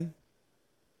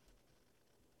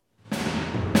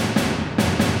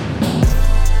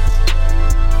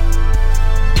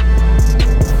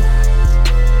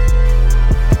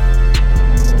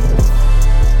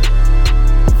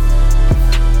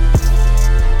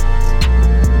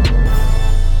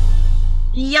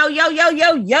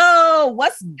Yo.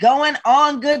 What's going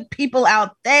on, good people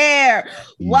out there?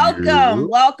 Welcome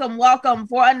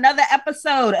for another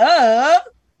episode of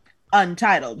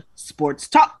Untitled Sports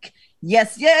Talk.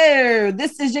 Yes.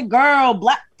 This is your girl,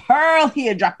 Black Pearl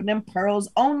here, dropping them pearls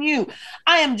on you.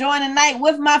 I am joined tonight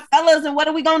with my fellas, and what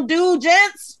are we going to do,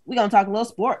 gents? We're going to talk a little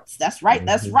sports. That's right.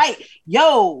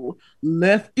 Yo,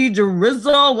 Lefty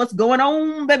Drizzle, what's going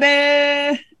on,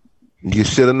 baby? You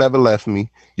should have never left me.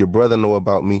 Your brother know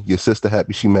about me. Your sister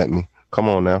happy she met me. Come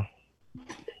on now.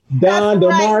 Don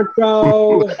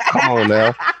DeMarco. Come on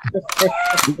now.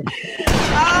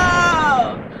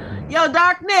 Oh, yo,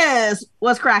 Darkness.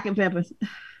 What's cracking, Pimpin'?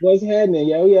 What's happening?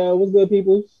 Yo, what's good,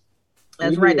 people?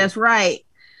 That's right.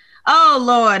 Oh,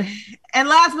 Lord. And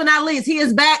last but not least, he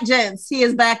is back, gents. He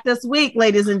is back this week,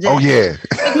 ladies and gentlemen. Oh, yeah.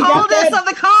 The coldest of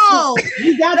the cold.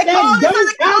 He got the coldest cold. of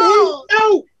the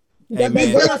cold. He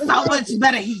feeling so much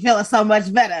better. He's feeling so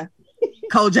much better.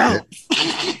 Cole Jones.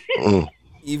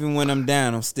 Even when I'm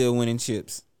down, I'm still winning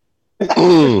chips.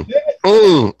 I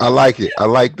like it. I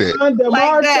like that. Like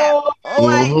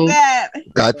that.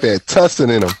 Got that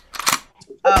tussin in him.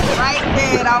 All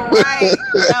right.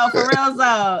 No, for real,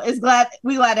 so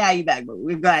we're glad to have you back, but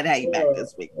we're glad to have you back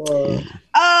this week.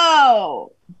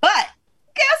 Oh, but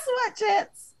guess what,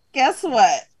 gents? Guess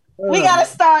what? We got to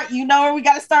start. You know where we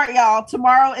got to start, y'all.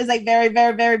 Tomorrow is a very,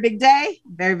 very, very big day.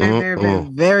 Very big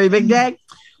day.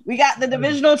 We got the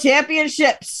divisional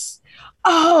championships.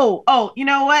 Oh, you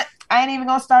know what? I ain't even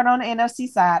going to start on the NFC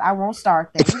side. I won't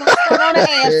start there. We're going to start on the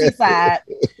AFC side.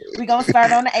 We're going to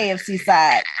start on the AFC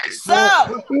side.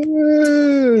 So,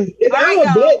 is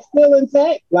our bet still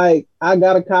intact? Like, I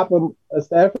got to cop a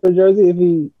Stafford jersey if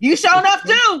he... You shown up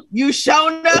too. I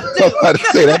was about to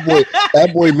say,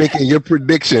 that boy making your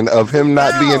prediction of him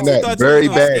not being that very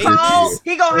bad. He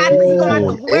gonna have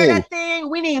to wear that thing.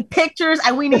 We need pictures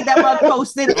and we need that one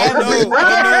posted everywhere.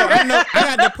 I know.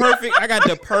 I got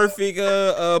the perfect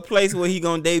place where he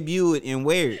gonna debut it and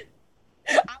wear it.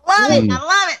 I love it.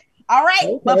 All right,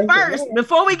 okay, but first,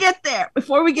 before we get there, I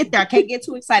can't get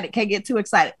too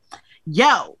excited.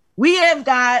 Yo, we have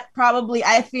got probably,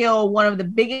 I feel, one of the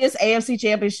biggest AFC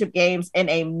championship games in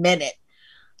a minute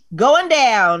going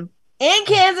down in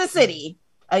Kansas City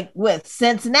with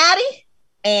Cincinnati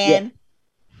and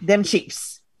them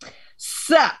Chiefs.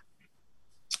 So,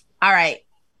 all right.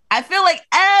 I feel like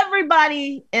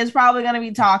everybody is probably going to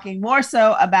be talking more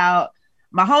so about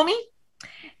my homie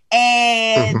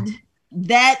and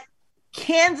that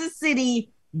Kansas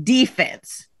City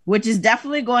defense, which is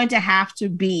definitely going to have to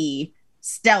be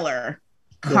stellar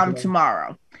come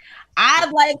tomorrow. I'd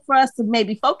like for us to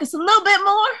maybe focus a little bit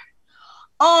more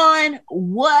on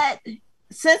what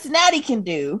Cincinnati can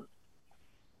do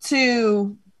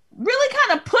to really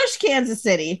kind of push Kansas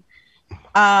City.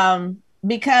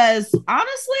 Because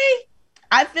honestly,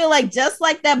 I feel like just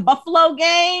like that Buffalo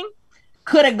game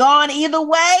could have gone either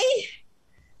way,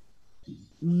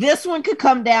 this one could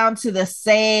come down to the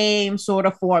same sort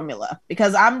of formula,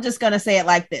 because I'm just going to say it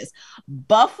like this.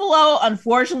 Buffalo,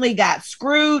 unfortunately, got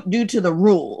screwed due to the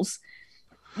rules.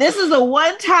 This is the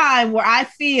one time where I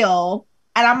feel,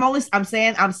 and I'm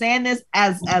saying this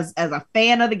as a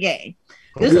fan of the game.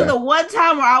 This is the one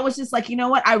time where I was just like, you know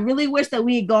what? I really wish that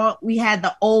we had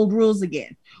the old rules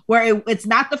again, where it's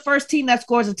not the first team that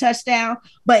scores a touchdown,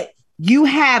 but you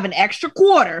have an extra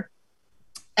quarter.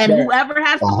 And whoever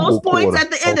has the most points at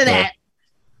the end of that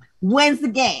wins the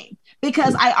game.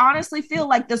 Because I honestly feel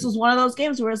like this was one of those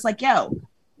games where it's like, yo,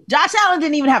 Josh Allen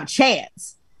didn't even have a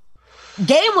chance.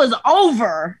 Game was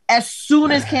over as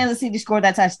soon as Kansas City scored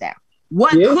that touchdown.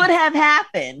 What could have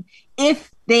happened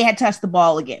if they had touched the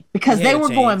ball again? Because they were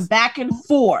going back and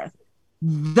forth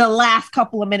the last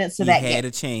couple of minutes of that game. He had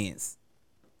a chance.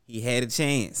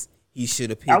 He should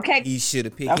have picked. Okay. He should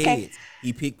have picked heads.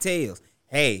 He picked tails.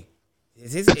 Hey.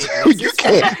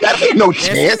 That ain't no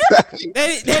chance. That is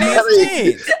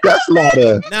chance. That's not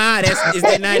a... Is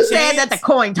that not chance? Said that the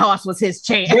coin toss was his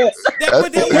chance. That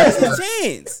was his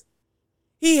chance.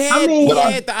 He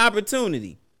had the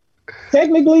opportunity.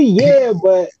 Technically,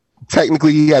 but...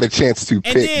 Technically, he had a chance to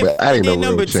pick, but I didn't know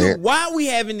number chance. Two, why are we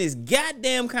having this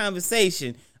goddamn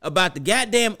conversation about the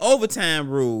goddamn overtime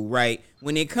rule, right?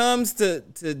 When it comes to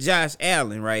Josh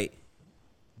Allen, right?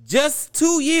 Just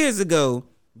 2 years ago,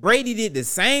 Brady did the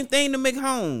same thing to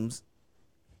Mahomes,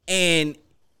 and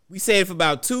we said for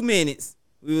about 2 minutes,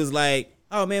 we was like,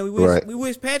 oh man, we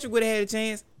wish Patrick would have had a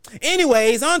chance.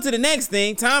 Anyways, on to the next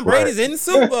thing. Tom Brady's in the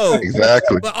Super Bowl.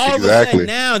 Exactly. But all of a sudden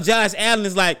now Josh Allen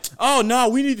is like, oh no,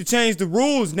 we need to change the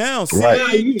rules now.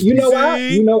 Right. You know why?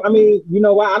 You know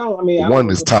why? I don't. One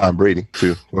is Tom Brady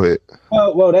too. Go ahead.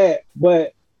 Well, that.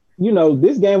 But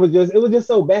this game was just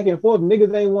so back and forth.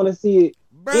 Niggas ain't want to see it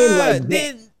end like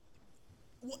that.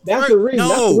 That's the reason.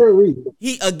 That's the real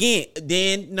reason.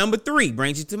 Then number 3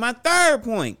 brings you to my third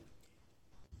point.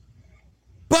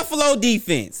 Buffalo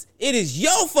defense. It is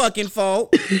your fucking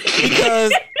fault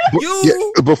because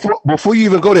before you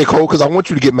even go there, Cole, because I want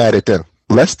you to get mad at them.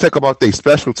 Let's talk about their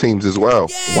special teams as well.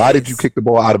 Yes. Why did you kick the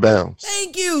ball out of bounds?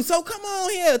 Thank you. So come on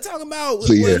here, talking about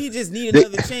he just need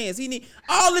another chance. He need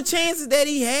all the chances that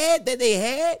they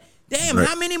had. Damn, right.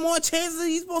 How many more chances are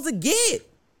you supposed to get?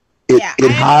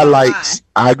 It highlights.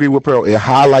 I agree with Pearl. It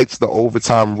highlights the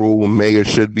overtime rule may or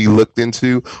should be looked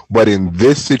into. But in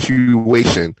this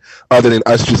situation, other than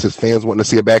us just as fans wanting to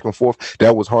see it back and forth,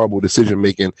 that was horrible decision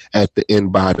making at the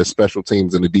end by the special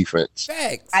teams and the defense.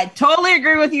 Facts. I totally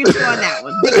agree with you too on that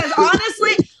one because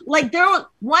honestly, there was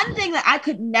one thing that I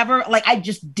could never I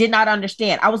just did not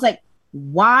understand. I was like,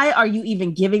 why are you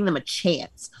even giving them a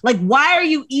chance? Why are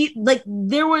you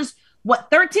there was.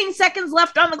 13 seconds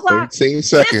left on the clock? 13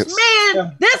 seconds.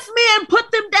 This man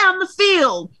put them down the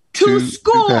field to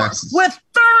score with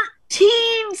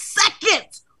 13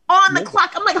 seconds on the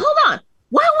clock. I'm like, hold on.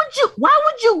 Why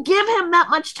would you give him that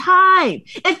much time?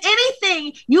 If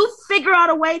anything, you figure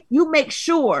out a way, you make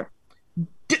sure.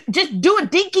 Just do a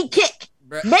dinky kick.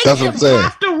 Make him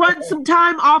have to run some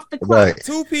time off the clock. Right.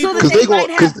 2 people.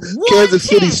 Because Kansas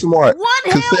City's smart. One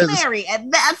Hail Mary,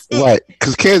 and that's it. Right.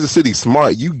 Because Kansas City's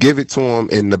smart. You give it to him,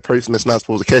 and the person that's not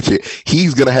supposed to catch it,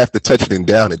 he's going to have to touch it and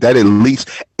down it. That at least,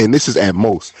 and this is at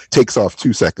most, takes off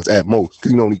 2 seconds at most.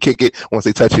 Because you only kick it once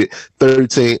they touch it,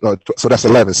 13. So that's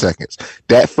 11 seconds.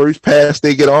 That first pass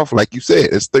they get off, like you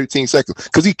said, it's 13 seconds.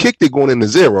 Because he kicked it going into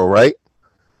 0, right?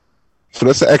 So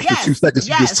that's an extra 2 seconds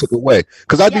you just took away.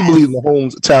 Because I do believe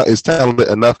Mahomes is talented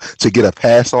enough to get a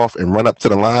pass off and run up to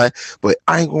the line. But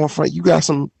I ain't going front. You got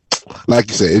some, like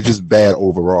you said, it's just bad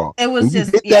overall. It was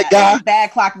just that guy,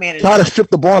 bad clock management. Try to strip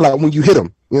the ball out when you hit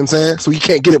him. You know what I'm saying? So he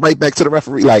can't get it right back to the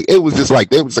referee. It was just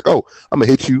they was like, oh, I'm going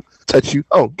to hit you, touch you.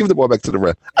 Oh, give the ball back to the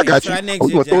ref. I got you. Oh,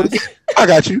 you want to throw it again? I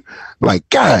got you.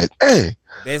 God, dang.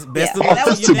 Best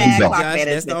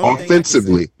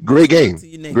Offensively, great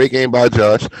game by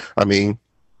Josh. I mean,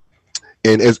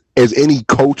 and as any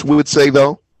coach would say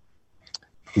though,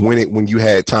 when you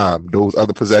had time, those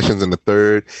other possessions in the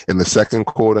third and the second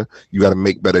quarter, you got to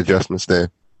make better adjustments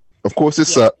then. Of course, it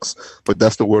sucks, but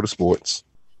that's the world of sports.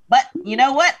 But you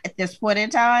know what? At this point in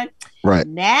time, right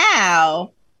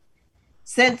now,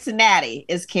 Cincinnati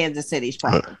is Kansas City's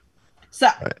problem. So.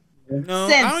 Right. No,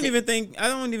 I don't even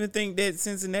think that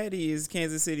Cincinnati is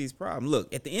Kansas City's problem.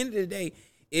 Look, at the end of the day,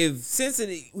 if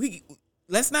Cincinnati,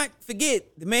 let's not forget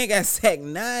the man got sacked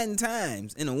 9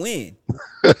 times in a win.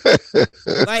 9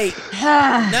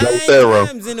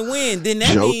 times in a win. Then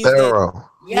that means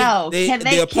can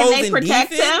they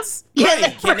protect him?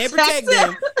 Can they protect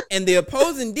them? And the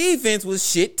opposing defense was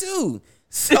shit too.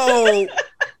 So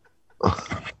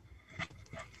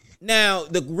now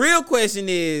the real question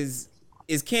is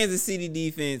Kansas City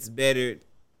defense better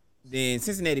than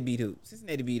Cincinnati beat who?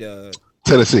 Cincinnati beat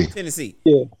Tennessee.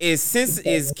 Yeah.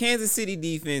 Is Kansas City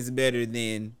defense better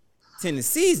than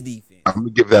Tennessee's defense? I'm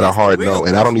gonna give that a hard no,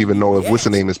 and I don't even know if what's the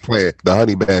name is playing. The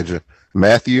Honey Badger,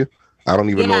 Matthew. I don't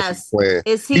even know if he's playing.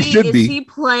 He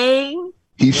playing?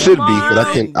 He should be, but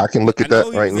I can look at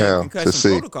that right now to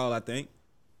see. Protocol, I think.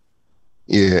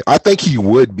 Yeah, I think he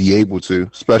would be able to,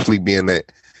 especially being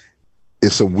that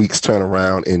it's a week's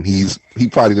turnaround, and he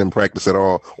probably didn't practice at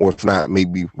all, or if not,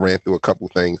 maybe ran through a couple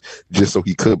things just so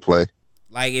he could play.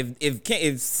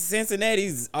 If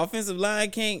Cincinnati's offensive line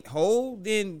can't hold,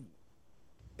 then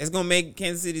it's gonna make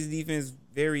Kansas City's defense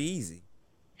very easy.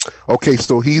 Okay,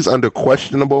 so he's under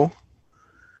questionable.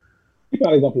 He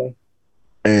probably gonna play.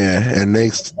 And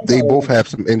they both have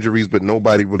some injuries, but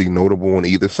nobody really notable on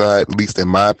either side, at least in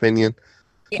my opinion.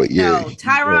 But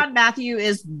Tyrann Mathieu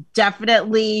is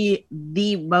definitely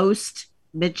the most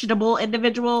mentionable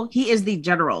individual. He is the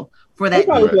general for that.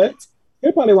 He'll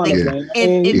probably want to play.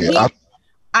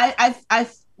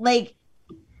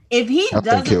 If he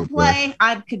doesn't play,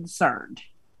 I'm concerned.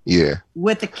 Yeah.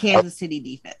 With the Kansas City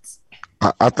defense.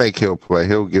 I think he'll play.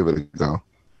 He'll give it a go.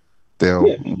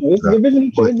 To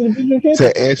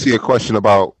answer your question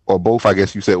about, or both, I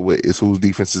guess you said, is whose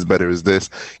defense is better is this.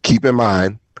 Keep in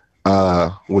mind,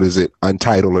 what is it?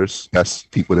 Untitleders. That's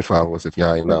people that follow us if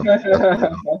y'all ain't know.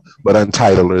 But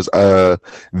Untitleders,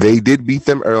 they did beat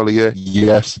them earlier.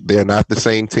 Yes, they're not the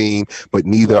same team, but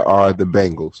neither are the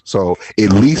Bengals. So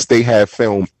at least they have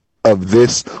film of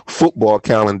this football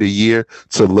calendar year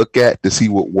to look at to see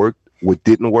what worked, what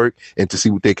didn't work, and to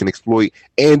see what they can exploit.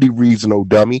 Andy Reid's no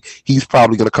dummy. He's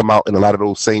probably going to come out in a lot of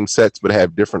those same sets, but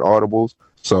have different audibles.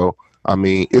 So I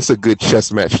mean, it's a good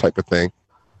chess match type of thing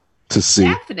to see.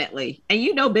 Definitely. And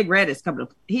you know Big Red is coming.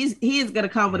 He is going to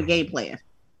come with a game plan.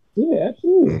 Yeah,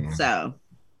 absolutely. So.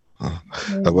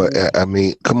 But I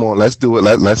mean, come on, let's do it.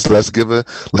 Let's give her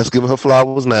her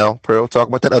flowers now. Pearl, talk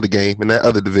about that other game in that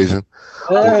other division.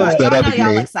 What's that other game?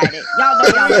 Y'all excited. Y'all know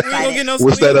y'all excited.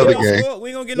 What's that other game? We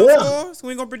ain't gonna get no scores. We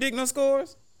ain't gonna predict no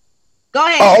scores. Go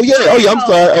ahead. Oh yeah. I'm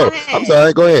sorry. I'm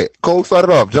sorry. Go ahead. Cole, start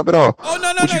it off. Jump it off. Oh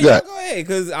no. What you got? Go ahead.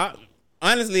 Because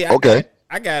honestly, I got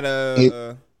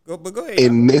go ahead.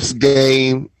 In this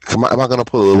game, am I gonna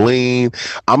put a lean?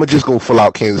 I'm gonna just go full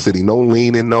out Kansas City. No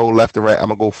leaning, no left and right. I'm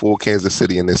gonna go full Kansas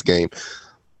City in this game.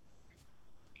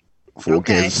 Full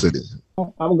Kansas City.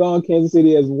 I'm going Kansas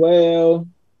City as well.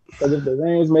 Because if the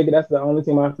Rams make it, that's the only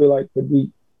team I feel like could beat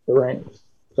the Rams.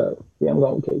 So yeah, I'm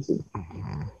going with KC.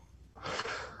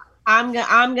 I'm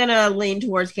gonna lean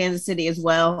towards Kansas City as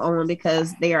well, only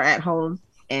because they are at home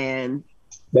and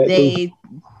they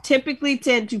typically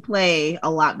tend to play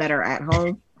a lot better at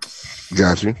home.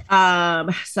 Got you.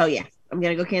 So yeah, I'm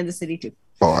gonna go Kansas City too.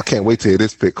 Oh, I can't wait to hear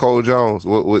this pick. Cole Jones,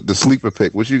 what the sleeper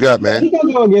pick? What you got, man? He's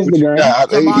gonna go against the grain.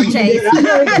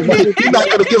 He's not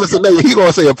gonna give us a name. He's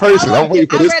gonna say a person. I'm waiting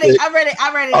for this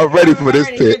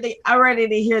pick. I'm ready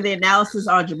to hear the analysis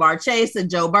on Jamar Chase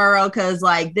and Joe Burrow, because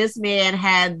like this man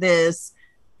had this.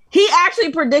 He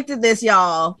actually predicted this,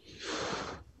 y'all.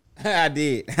 I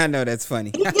did. I know that's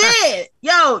funny. He did.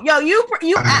 Yo, you.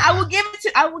 I will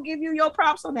give you your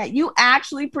props on that. You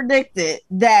actually predicted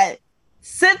that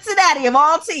Cincinnati of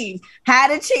all teams had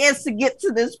a chance to get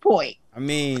to this point. I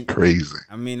mean, crazy.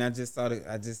 I mean, I just saw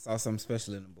something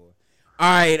special in the boy. All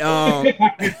right,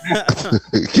 pick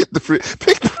the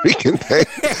freaking thing.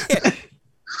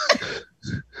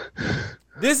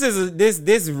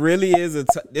 This really is a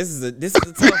tough one. This is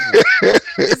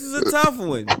a tough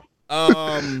one.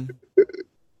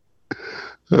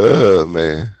 Oh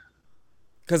man.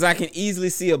 Because I can easily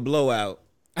see a blowout.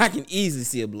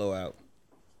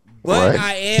 But right.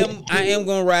 I am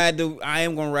gonna ride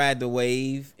the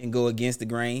wave and go against the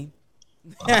grain.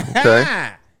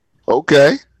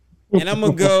 Okay. And I'm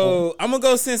gonna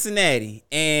go Cincinnati.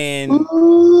 And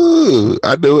ooh,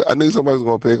 I knew somebody was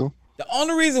gonna pick them. The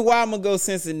only reason why I'm gonna go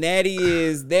Cincinnati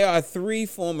is there are 3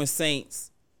 former Saints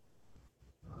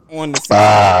on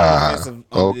the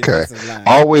defensive line.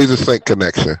 Always a Saint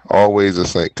connection. I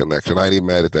ain't even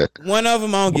mad at that. One of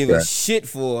them I don't give a shit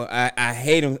for. I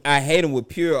hate him. I hate him with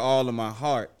pure all of my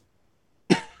heart.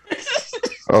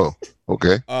 Oh,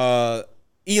 okay.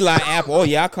 Eli Apple. Oh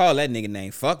yeah, I call that nigga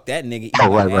name. Fuck that nigga.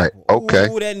 Eli Apple. Right. Okay.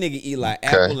 Ooh, that nigga Eli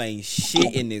Apple ain't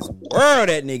shit in this world.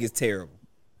 That nigga's terrible.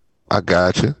 I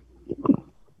got you.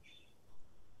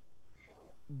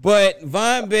 But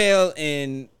Von Bell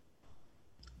and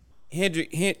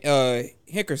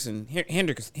Hickerson.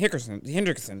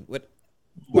 What?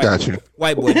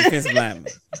 White boy defensive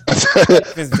lineman.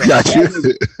 Got you.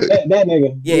 That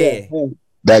nigga. Yeah.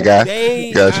 That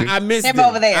guy. Got you. I miss them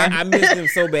over there. I miss them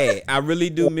so bad. I really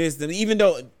do miss them. Even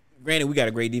though, granted, we got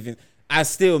a great defense, I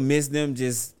still miss them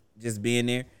just being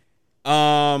there.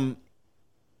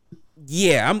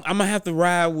 Yeah, I'm gonna have to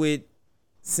ride with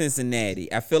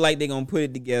Cincinnati. I feel like they're gonna put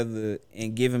it together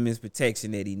and give him his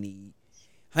protection that he needs.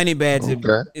 Honey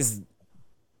Badger is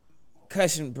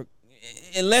cushion.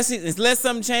 Unless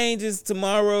something changes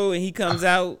tomorrow and he comes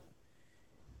out,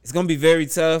 it's gonna be very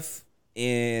tough.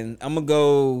 And I'm gonna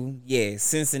go,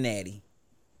 Cincinnati.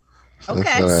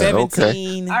 Okay.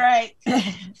 17. All right.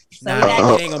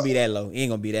 Nah, it ain't gonna be that low.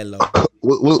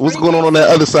 What's going on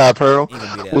that other side, Pearl?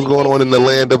 What's going on in the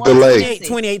land of delay?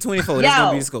 28-24. That's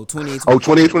gonna be the score. 28-24. Oh,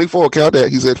 28-24. Count that.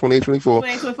 He said 28-24.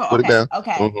 28-24. Put it down.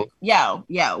 Okay. Mm-hmm. Yo.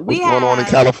 What's going on in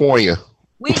California?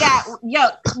 We got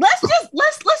let's just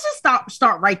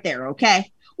start right there,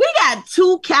 okay? We got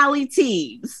 2 Cali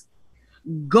teams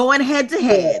going head to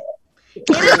head.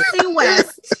 NFC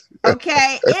West.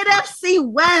 Okay, NFC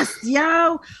West,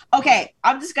 yo. Okay,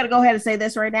 I'm just gonna go ahead and say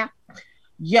this right now.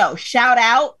 Yo, shout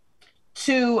out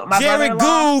to my Jared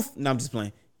brother-in-law. Goof. No, I'm just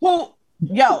playing.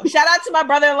 Shout out to my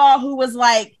brother-in-law who was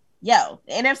like, yo,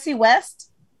 the NFC West,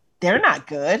 they're not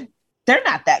good. They're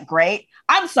not that great.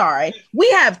 I'm sorry. We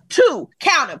have 2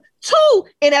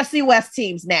 NFC West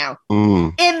teams now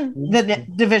in the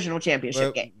divisional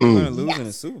championship game. We're gonna lose in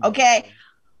the Super Bowl. Okay.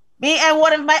 Me and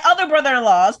one of my other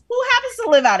brother-in-laws, who happens to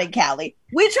live out in Cali,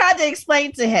 we tried to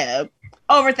explain to him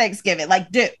over Thanksgiving,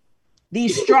 like, dude, the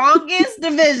strongest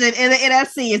division in the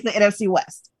NFC is the NFC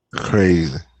West.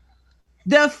 Crazy.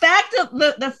 The fact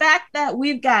that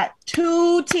we've got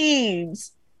 2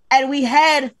 teams and we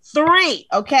had 3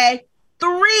 in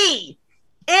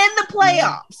the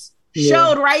playoffs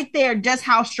showed right there just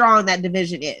how strong that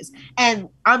division is. And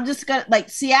I'm just gonna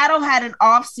Seattle had an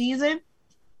off season.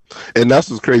 And that's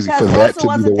what's crazy for that to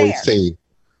be the worst team.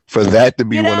 For that to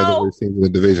be one of the worst teams in the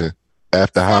division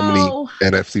after how many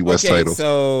NFC West titles.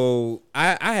 So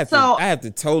I have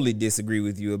to totally disagree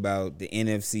with you about the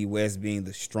NFC West being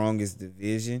the strongest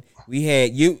division. We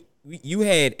had you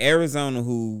had Arizona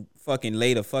who fucking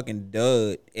laid a fucking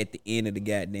dud at the end of the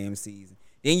goddamn season.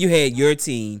 Then you had your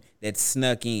team that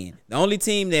snuck in. The only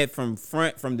team that from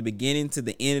the beginning to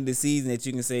the end of the season that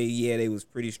you can say, yeah, they was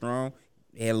pretty strong,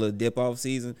 they had a little dip off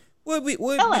season, would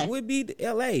be the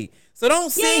LA. So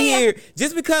don't sit here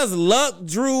just because Luck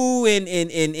drew and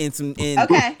some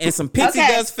pixie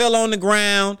dust fell on the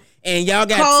ground. And y'all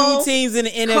got two teams in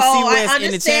the NFC West in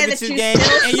the championship game,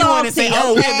 and you want to say,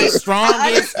 "Oh, we're the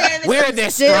strongest. We're the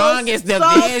strongest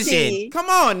division." Come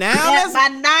on now,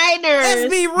 let's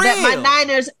be real. That my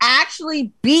Niners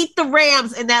actually beat the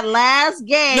Rams in that last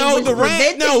game. No, the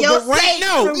Rams.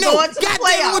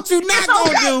 Goddamn, what you not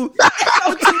gonna do?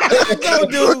 What you not gonna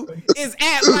do is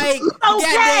act like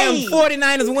goddamn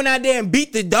 49ers went out there and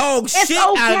beat the dog shit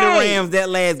out of the Rams that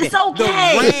last game. The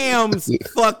Rams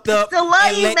fucked up and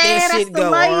let that shit go.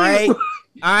 All right.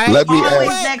 Let me always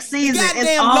next season.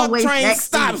 Goddamn luck train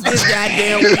stops this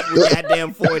goddamn week with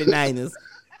goddamn 49ers.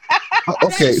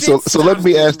 Okay, so let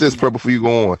me ask this, before you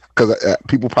go on, because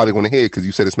people probably want to hear it because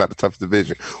you said it's not the toughest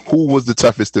division. Who was the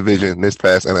toughest division this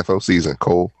past NFL season,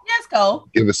 Cole? Yes, Cole.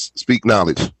 Speak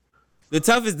knowledge. The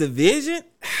toughest division?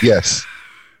 Yes.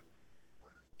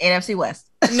 NFC West.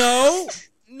 No.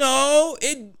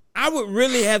 I would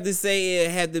really have to say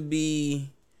it had to be.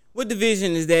 What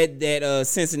division is that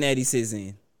Cincinnati sits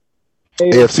in?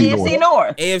 AFC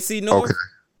North. AFC North? Okay.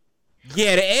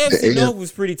 Yeah, the AFC North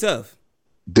was pretty tough.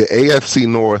 The AFC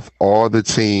North, all the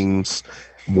teams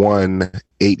won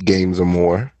 8 games or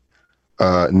more.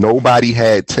 Nobody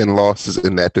had 10 losses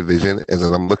in that division. As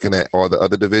I'm looking at all the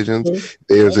other divisions,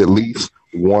 there's at least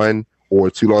 1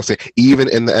 or 2 losses. Even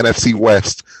in the NFC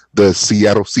West, the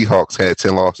Seattle Seahawks had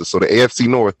 10 losses. So the AFC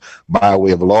North, by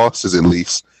way of losses at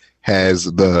least, has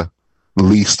the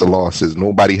least losses.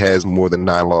 Nobody has more than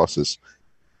 9 losses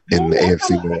in the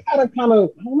AFC North. I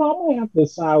might have to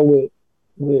side with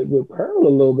Pearl a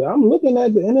little bit. I'm looking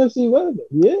at the NFC West.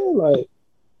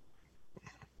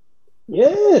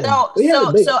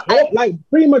 So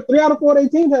pretty much 3 out of 4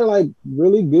 teams had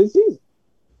really good seasons.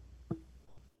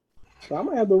 So I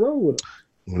might have to roll with them.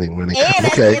 And at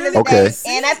the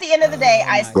end of the day,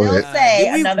 I still say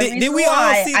another reason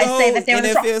why I say that they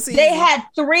were strong. They had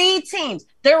 3 teams.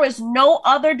 There was no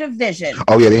other division.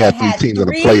 Oh yeah, they had 3 teams in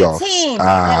the playoffs. Teams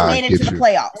that made it to the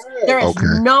playoffs. There is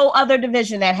no other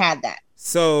division that had that.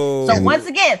 So once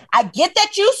again, I get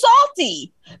that you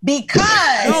salty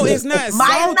because no, it's not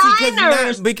my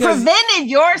Niners prevented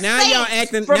your now y'all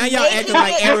acting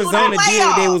like Arizona did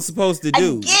what they were supposed to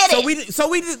do. So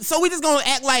we just gonna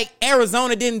act like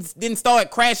Arizona didn't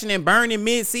start crashing and burning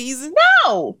mid-season?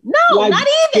 No, not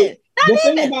even.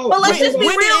 But let's just be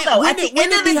real though. At the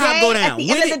end of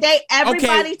the day,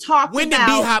 everybody talked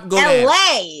about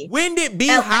LA. When did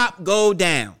B-Hop go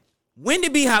down? When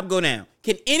did B-Hop go down?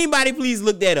 Can anybody please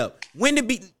look that up?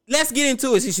 Let's get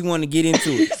into it since you want to get into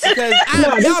it. Because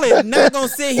y'all are not going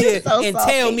to sit here and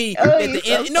tell me that the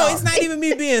end. No, it's not even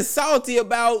me being salty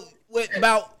about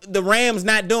the Rams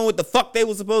not doing what the fuck they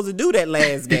were supposed to do that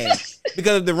last game.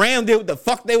 Because if the Rams did what the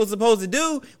fuck they were supposed to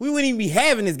do, we wouldn't even be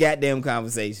having this goddamn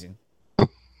conversation. The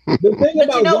thing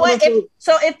about you know what?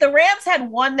 If the Rams had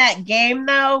won that game,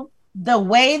 though, the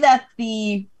way that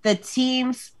the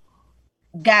teams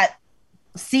got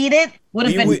seeded would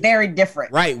have been very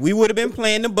different. Right. We would have been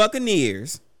playing the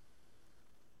Buccaneers,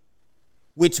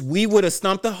 which we would have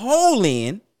stumped a hole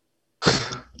in.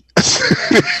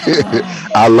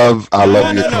 I love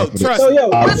your confidence.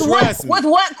 Trust me. With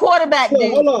what quarterback,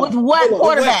 dude? With what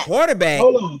quarterback?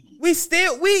 Hold on. We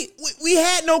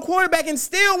had no quarterback and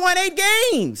still won 8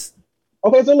 games.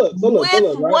 Okay, so look.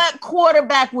 What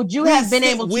quarterback would you have been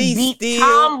able to beat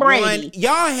Tom Brady?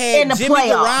 Y'all had Jimmy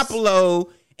Garoppolo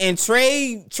and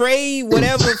Trey,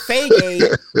 whatever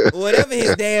Fagate, whatever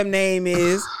his damn name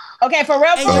is. Okay, for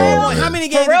real. How many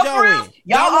games did y'all win?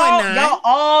 Y'all won 9. Y'all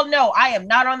all know I am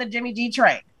not on the Jimmy G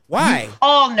train. Why? You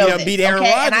all know this. Beat Aaron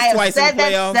Rodgers twice in the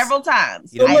playoffs. Several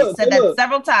times. I have said that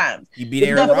several times. You beat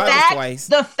Aaron Rodgers twice.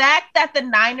 The fact that the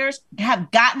Niners have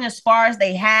gotten as far as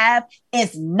they have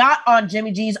is not on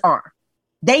Jimmy G's arm.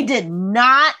 They did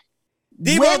not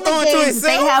win the games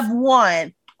they have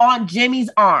won on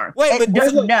Jimmy's arm. So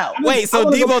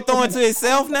Debo throwing to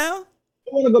himself now?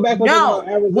 I want to go back.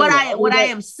 What I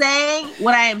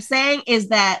am saying is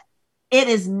that it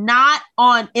is not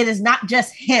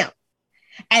just him.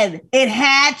 And it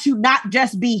had to not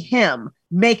just be him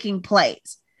making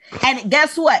plays. And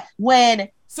guess what?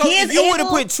 If you would have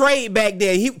put Trey back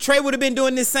there, Trey would have been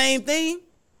doing the same thing?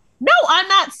 No, I'm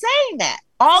not saying that.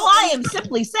 All I am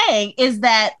simply saying is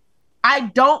that I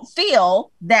don't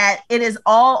feel that it is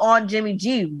all on Jimmy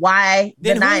G why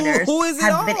the Niners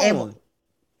have been able.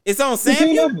 It's on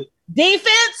Samuel?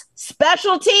 Defense,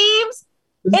 special teams.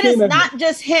 It is not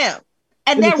just him.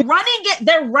 And their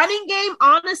running game,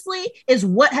 honestly, is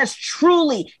what has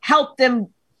truly helped them.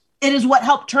 It is what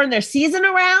helped turn their season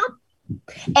around.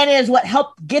 And it is what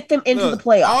helped get them into the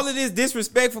playoffs. All of this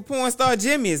disrespect for porn star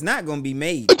Jimmy is not going to be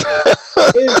made.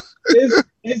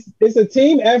 It's a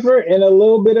team effort and a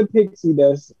little bit of pixie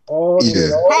dust.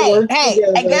 Hey,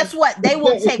 and guess what? They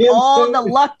will take all the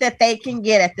luck that they can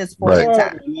get at this point in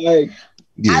time.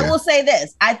 I will say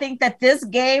this. I think that this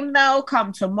game, though,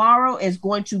 come tomorrow, is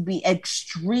going to be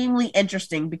extremely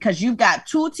interesting because you've got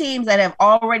two teams that have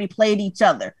already played each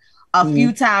other a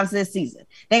few times this season.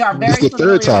 They are very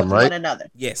familiar with one another.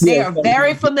 Yes. They are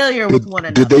very familiar with one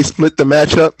another. Did they split the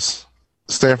matchups?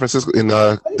 San Francisco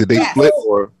did they split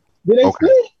or did they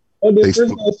split? Or did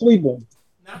Frisco sweep them?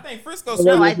 No, I think Frisco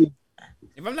swept them.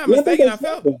 If I'm not mistaken, I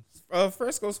felt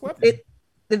Frisco swept them.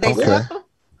 Did they sweep them?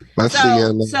 Let's see.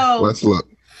 Let's look.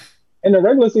 In the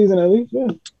regular season, at least, yeah.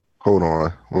 Hold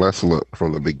on. Let's look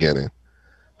from the beginning.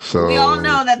 So we all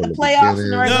know that the playoffs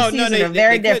and the regular season are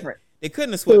very different. They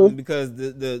couldn't have swept them because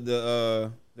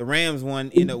the Rams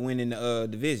ended up winning the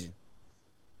division.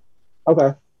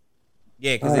 Okay.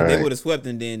 Yeah, because if they would have swept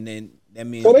them, then that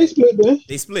means they split. Then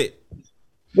they split.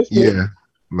 Yeah,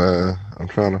 man. I'm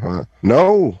trying to find.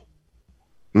 No.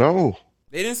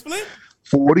 They didn't split.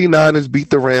 49ers beat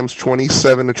the Rams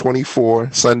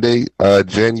 27-24 Sunday,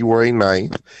 January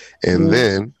 9th. And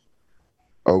then,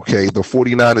 the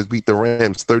 49ers beat the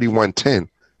Rams 31-10.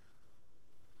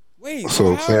 Wait,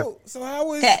 so how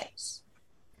is...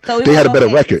 So they had a better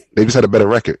record. They just had a better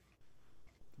record.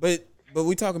 But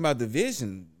we talking about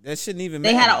division. That shouldn't even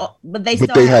matter. They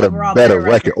had a better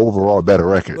record. Overall better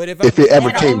record. But if it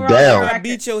ever came down... If I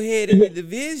beat your head in the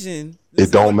division...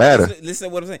 It don't matter. Listen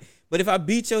to what I'm saying. But if I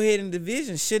beat your head in the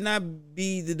division, shouldn't I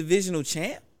be the divisional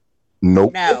champ?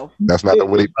 Nope. No. That's not the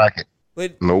way they bracket.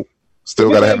 But nope. Still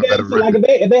gotta have a better record.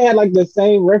 If they had the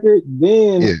same record,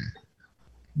 then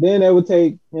they would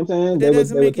take. You know what I'm saying? That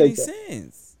doesn't make any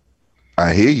sense.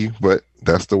 I hear you, but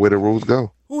that's the way the rules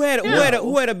go. Who had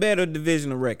a better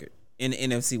divisional record in the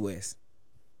NFC West?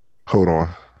 Hold on.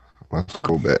 Let's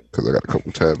go back because I got a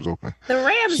couple tabs open. The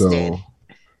Rams did.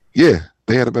 Yeah.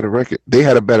 They had a better record. They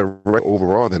had a better record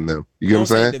overall than them. You get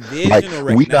what I'm saying?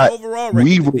 We got overall record.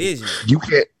 You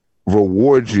can't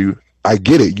reward you. I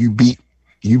get it. You beat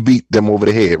them over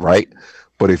the head, right?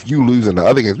 But if you lose in the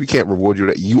other games, we can't reward you.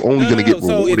 That you only going to get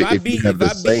rewarded if you have the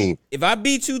same. If I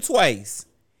beat you twice,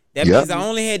 that means I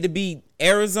only had to beat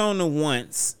Arizona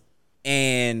once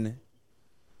and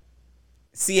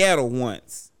Seattle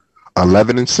once.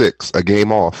 11-6, a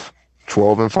game off.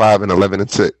 12-5 and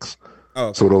 11-6.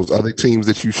 Oh, so those other teams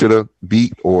that you should have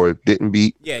beat or didn't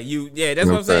beat. Yeah, that's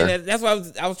what I'm saying. That's why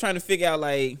I was trying to figure out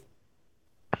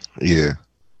Yeah.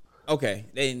 Okay,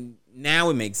 then now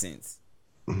it makes sense.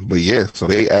 But so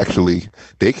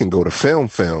they can go to film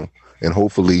and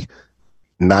hopefully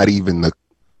not even the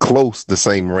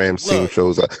same Rams team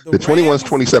shows up. The 21's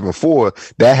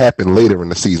 27-4, that happened later in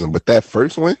the season, but that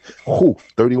first one,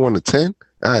 31-10.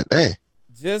 God dang.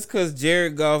 Just because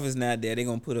Jared Goff is not there, they're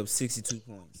gonna put up 62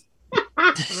 points.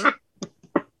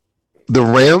 The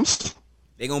Rams?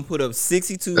 They're going to put up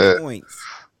 62 points.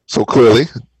 So clearly,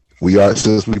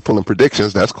 since we pulling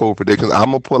predictions, that's cold predictions.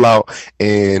 I'm going to pull out,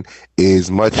 and as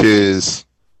much as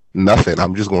nothing,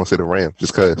 I'm just going to say the Rams,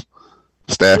 just because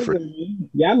Stafford.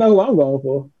 Yeah, I know who I'm going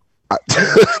for.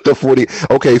 The 40.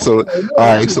 Okay, so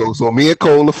all right, so me and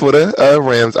Cole are for the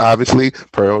Rams, obviously.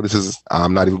 Pearl,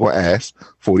 I'm not even going to ask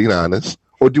 49ers.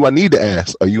 Or do I need to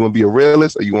ask? Are you going to be a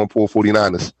realist, or you want to pull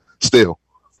 49ers? Still.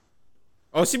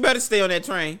 Oh, she better stay on that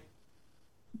train.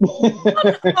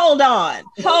 Hold on.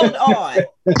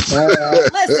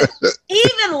 Listen,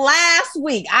 even last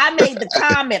week, I made the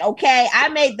comment, okay? I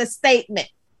made the statement.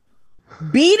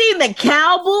 Beating the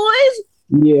Cowboys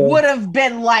would have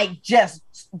been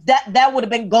that would have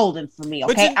been golden for me,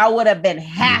 okay? I would have been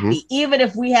happy, even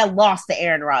if we had lost to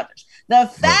Aaron Rodgers. The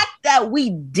fact that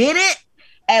we did it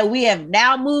and we have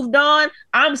now moved on,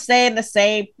 I'm saying the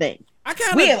same thing.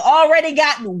 We have already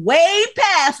gotten way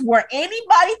past where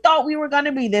anybody thought we were going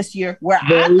to be this year, where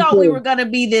I thought we were going to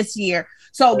be this year.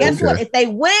 So guess what? If they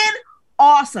win,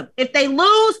 awesome. If they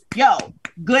lose,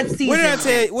 good season. What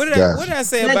did I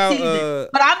say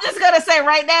about? But I'm just going to say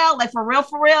right now, for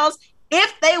reals,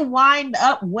 if they wind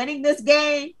up winning this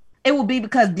game, it will be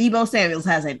because Deebo Samuels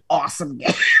has an awesome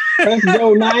game. Let's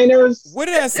go Niners. What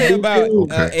did I say about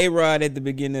A-Rod at the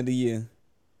beginning of the year?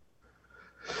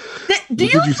 Do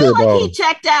you feel like he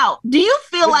checked out? Do you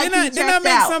feel like he checked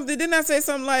out? Didn't I say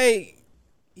something like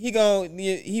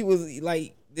he was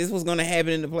like this was gonna happen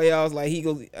in the playoffs? Like he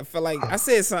goes, I felt like I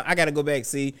said something. I gotta go back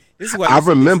see. This is what I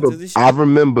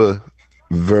remember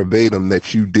verbatim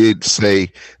that you did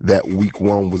say that week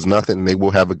 1 was nothing and they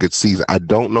will have a good season. I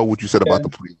don't know what you said about the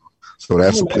playoffs. So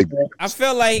that's I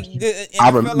felt like I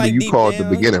remember like you called the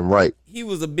beginning right. He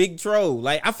was a big troll.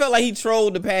 Like I felt like he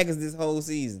trolled the Packers this whole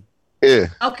season. Yeah.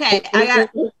 Okay, I got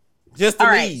just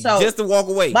to leave, just to walk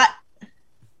away. But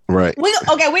right. We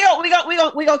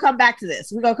gonna come back to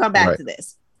this. We're gonna come back to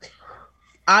this.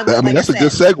 That's a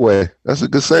good segue. That's a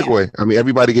good segue. Yeah. I mean,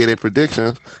 everybody gave their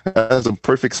predictions. That's a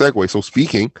perfect segue. So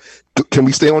speaking, can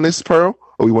we stay on this, Pearl?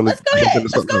 Or we want to jump into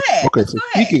something else? Okay, so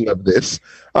speaking of this,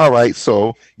 all right,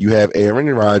 so you have Aaron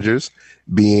Rodgers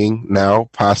being now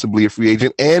possibly a free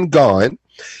agent and gone.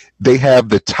 They have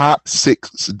the top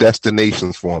 6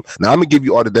 destinations for him. Now, I'm going to give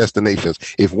you all the destinations.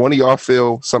 If one of y'all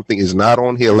feel something is not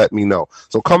on here, let me know.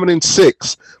 So coming in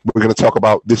 6, we're going to talk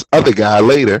about this other guy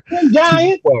later.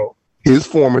 Giant. His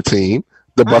former team,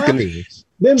 the Buccaneers.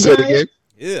 Say it again.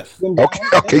 Yeah.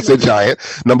 Okay, so Giant.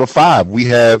 Number 5, we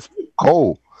have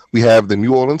Cole. We have the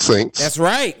New Orleans Saints. That's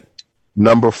right.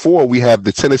 Number 4, we have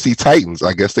the Tennessee Titans.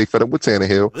 I guess they fed up with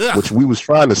Tannehill, which we was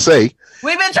trying to say.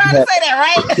 We've been trying to say that,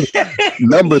 right?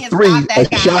 Number 3,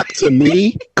 a shock to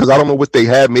me, because I don't know what they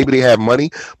have. Maybe they have money,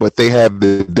 but they have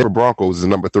the Denver Broncos as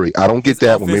number 3. I don't get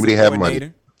that one. Maybe they have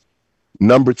money.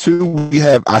 Number 2, we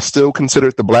have, I still consider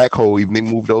it the black hole, even they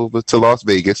moved over to Las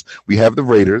Vegas. We have the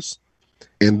Raiders.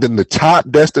 And then the top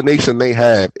destination they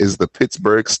have is the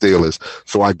Pittsburgh Steelers.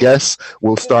 So I guess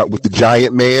we'll start with the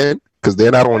Giant man, because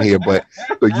they're not on here, but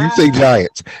so you say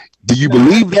Giants. Do you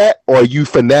believe that, or are you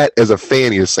as a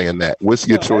fan, you're saying that? What's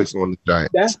your choice on the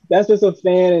Giants? That's just a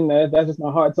fan, and that's just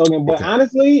my heart talking. But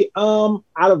honestly, out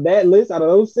of that list, out of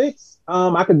those 6,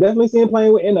 I could definitely see him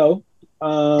playing with NO.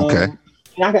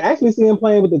 And I could actually see him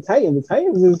playing with the Titans. The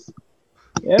Titans is...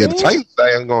 the Titans,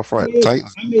 I ain't going front. Yeah,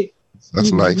 Titans,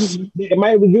 that's nice. It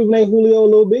might rejuvenate Julio a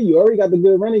little bit. You already got the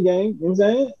good running game. You know what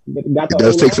I'm saying? It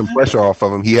does take some pressure off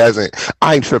of him. He hasn't...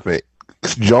 I ain't tripping.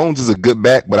 Jones is a good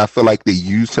back, but I feel like they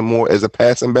used him more as a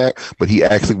passing back, but he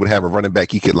actually would have a running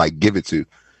back he could like give it to.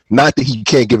 Not that he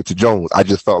can't give it to Jones. I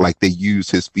just felt like they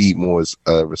used his speed more as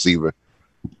a receiver.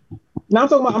 No,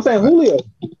 I'm saying Julio.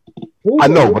 I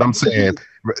know, but I'm saying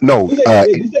no.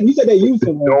 You said they used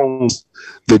him.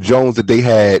 The Jones that they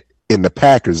had in the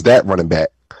Packers, that running back.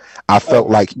 I felt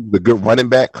like he was a good running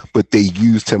back, but they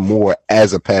used him more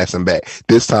as a passing back.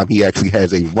 This time he actually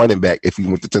has a running back if he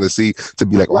went to Tennessee to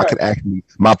be like, I can actually,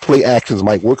 my play actions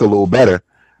might work a little better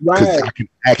because I can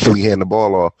actually hand the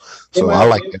ball off. So I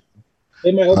like it.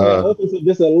 They might open up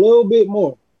just a little bit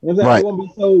more. You know, I won't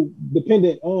be so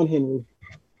dependent on Henry.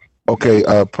 Okay,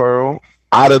 Pearl,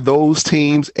 out of those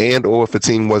teams and or if a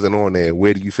team wasn't on there,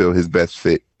 where do you feel his best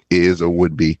fit is or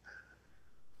would be?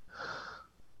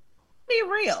 Be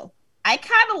real. I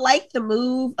kind of like the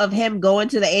move of him going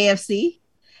to the AFC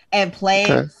and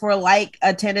playing for like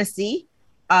a Tennessee.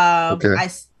 We've all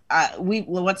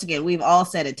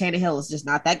said it. Tannehill is just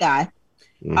not that guy.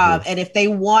 Mm-hmm. And if they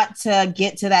want to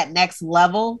get to that next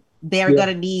level, they're going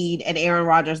to need an Aaron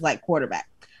Rodgers like quarterback.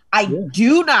 I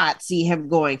do not see him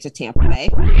going to Tampa Bay.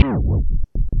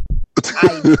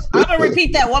 I'm gonna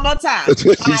repeat that one more time. I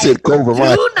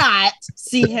do not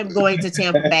see him going to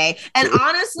Tampa Bay, and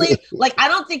honestly, like I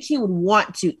don't think he would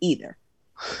want to either.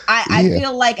 I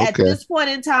feel like at this point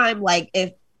in time, like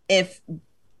if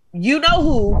you know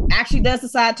who actually does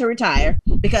decide to retire,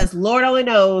 because Lord only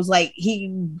knows, like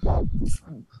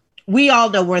we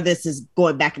all know where this is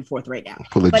going back and forth right now.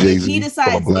 But if he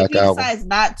decides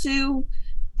not to,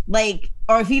 like,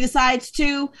 or if he decides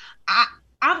to,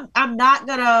 I'm not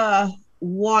gonna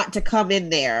want to come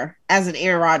in there as an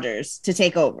Aaron Rodgers to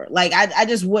take over. Like I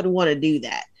just wouldn't want to do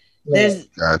that.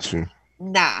 Got you.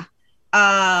 Nah.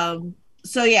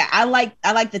 So yeah, I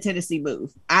like the Tennessee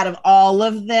move out of all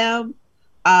of them.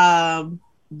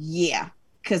 Yeah,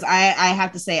 because I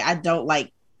have to say I don't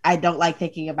like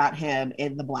thinking about him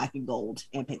in the black and gold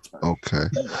in Pittsburgh. Okay.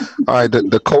 All right.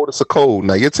 The coldest of cold.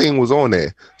 Now your team was on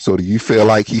there. So do you feel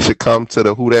like he should come to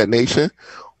the Who Dat Nation?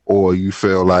 Or you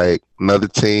feel like another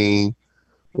team?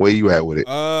 Where you at with it?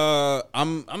 I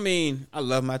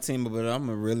love my team, but I'm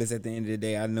a realist at the end of the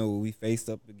day. I know what we faced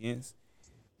up against.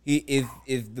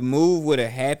 If the move would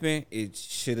have happened, it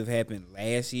should have happened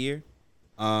last year.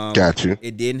 Got you.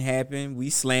 It didn't happen. We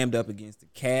slammed up against the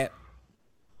cap.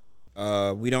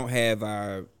 We don't have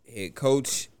our head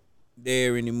coach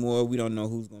there anymore. We don't know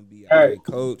who's going to be our head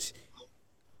coach,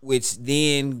 which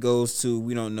then goes to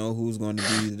we don't know who's going to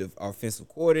be the offensive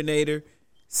coordinator.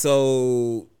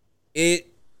 So it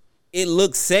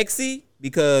looks sexy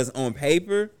because on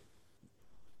paper,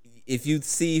 if you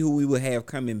see who we would have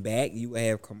coming back, you would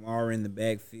have Kamara in the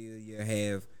backfield. You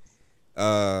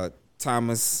have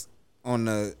Thomas on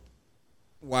the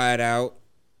wide out.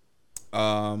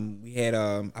 We had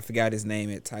I forgot his name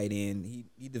at tight end.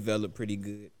 He developed pretty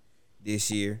good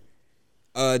this year.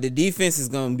 The defense is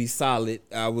gonna be solid.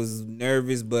 I was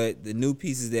nervous, but the new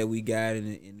pieces that we got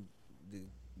and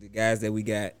the guys that we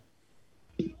got,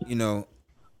 you know,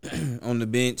 on the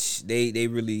bench, they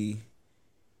really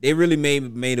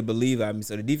made a believe out of me.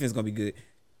 So the defense is gonna be good.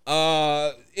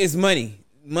 It's money.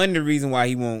 Money the reason why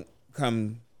he won't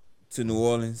come to New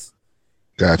Orleans.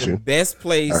 Got you. The best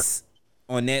place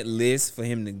on that list for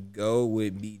him to go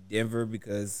would be Denver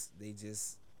because they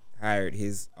just hired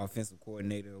his offensive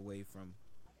coordinator away from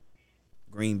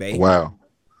Green Bay. Wow.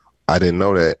 I didn't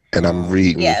know that. And I'm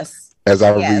reading. Yes. As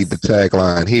I read the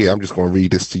tagline here, I'm just going to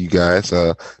read this to you guys.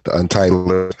 The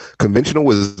Untitled Conventional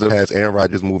Wisdom has Aaron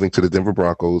Rodgers moving to the Denver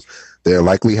Broncos. They'll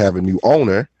likely have a new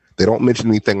owner. They don't mention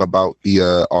anything about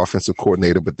the offensive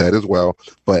coordinator, but that as well.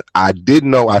 But I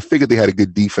figured they had a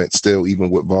good defense still, even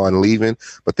with Vaughn leaving.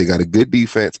 But they got a good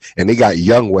defense, and they got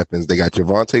young weapons. They got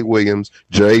Javonte Williams,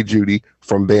 Jerry Jeudy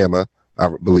from Bama, I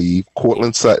believe.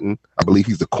 Cortland Sutton, I believe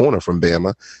he's the corner from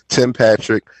Bama. Tim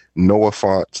Patrick, Noah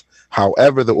Fant.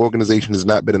 However, the organization has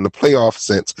not been in the playoffs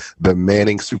since the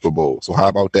Manning Super Bowl. So how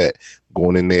about that?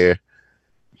 Going in there,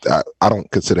 I don't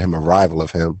consider him a rival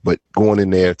of him, but going in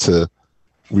there to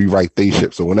rewrite their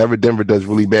ship. So whenever Denver does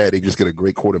really bad, they just get a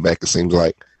great quarterback, it seems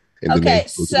like. Okay,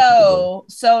 so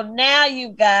now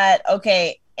you've got,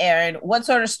 Aaron, what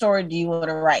sort of story do you want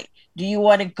to write? Do you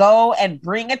want to go and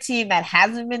bring a team that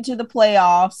hasn't been to the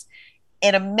playoffs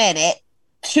in a minute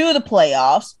to the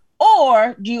playoffs?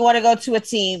 Or do you want to go to a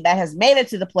team that has made it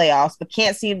to the playoffs but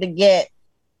can't seem to get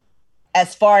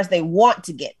as far as they want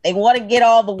to get? They want to get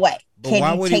all the way. But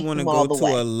why would he want to go to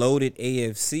a loaded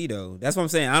AFC, though? That's what I'm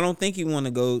saying. I don't think he want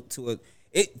to go to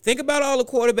think about all the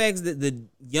quarterbacks, the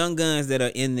young guns that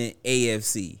are in the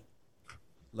AFC.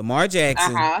 Lamar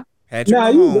Jackson, Patrick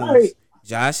Mahomes,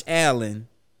 Josh Allen,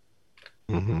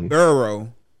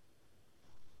 Burrow,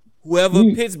 whoever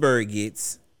Pittsburgh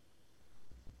gets.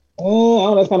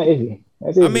 Oh, that's kind of iffy.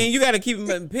 I mean, you got to keep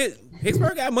him.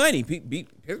 Pittsburgh got money.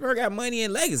 Pittsburgh got money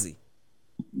and legacy.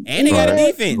 And they got a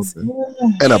defense.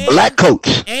 And a black coach.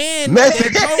 And that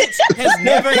coach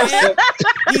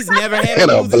he's never had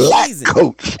a black season.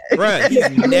 Coach. Bruh, he's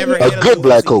never had a good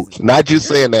black coach. Not just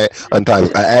saying that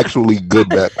untitled. An actually good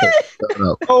black coach.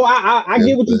 Oh, I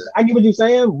get what you're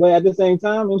saying, but at the same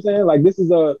time, you know what I'm saying, like this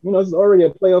is already a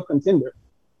playoff contender.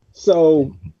 So, you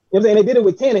know what I'm saying, they did it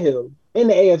with Tannehill in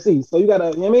the AFC. So you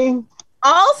gotta, you know what I mean?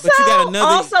 Also,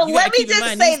 let me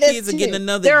just say this too. Getting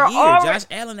another year. Josh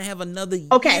Allen to have another year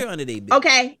under their belt.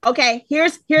 Okay.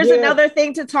 Here's another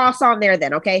thing to toss on there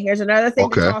then. Okay, here's another thing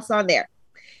to toss on there.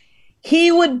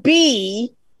 He would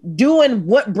be doing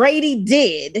what Brady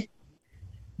did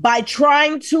by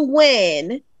trying to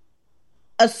win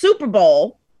a Super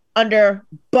Bowl under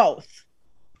both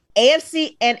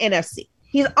AFC and NFC.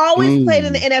 He's always played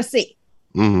in the NFC.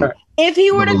 If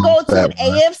he were to go to an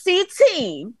AFC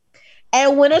team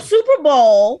and win a Super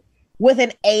Bowl with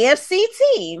an AFC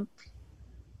team,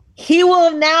 he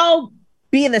will now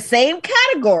be in the same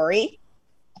category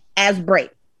as Brady.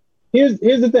 Here's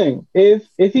the thing.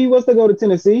 If he was to go to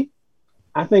Tennessee,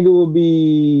 I think it would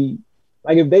be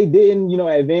like if they didn't,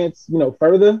 advance,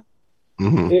 further. You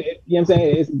know what I'm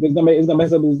saying? It's gonna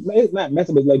mess up it's not mess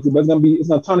up his legacy, but it's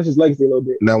gonna tarnish his legacy a little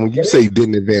bit. Now, when you say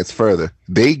didn't advance further,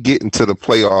 they get into the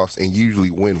playoffs and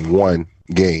usually win one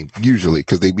game,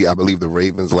 because they beat, I believe, the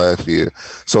Ravens last year.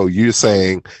 So you're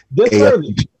saying just further.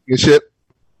 Championship?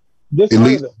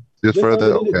 Just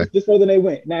further. Okay. Just further they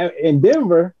went. Now in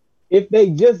Denver, if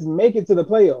they just make it to the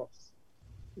playoffs,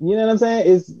 you know what I'm saying?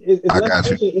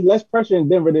 It's less pressure in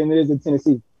Denver than it is in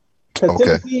Tennessee. Because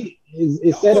Tennessee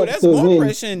is set up that's to more win.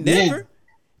 Pressure in Denver.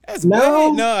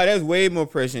 That's way more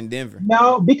pressure in Denver.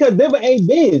 No, because Denver ain't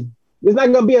been. There's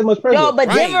not gonna be as much pressure. No, but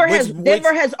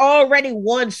Denver has already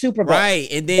won Super Bowl. Right,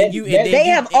 and then you have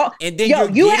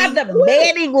the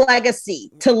Manning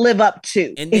legacy to live up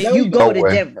to if you go to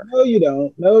Denver. No, you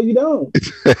don't.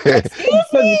 Excuse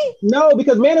me? No,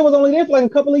 because Manning was only there for like a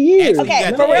couple of years.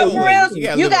 Okay, for real,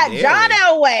 you got John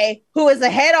Elway, who is the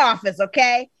head office,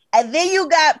 okay, and then you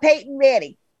got Peyton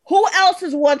Manning. Who else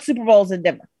has won Super Bowls in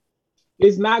Denver?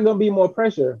 It's not gonna be more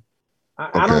pressure.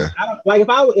 I don't like if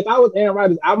I was Aaron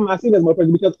Rodgers, I see that as more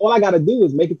pressure because all I got to do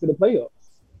is make it to the playoffs.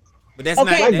 But that's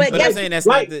okay, not. But I'm saying that's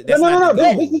like, not. That's no. Not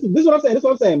this is what I'm saying. This is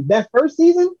what I'm saying. That first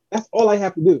season, that's all I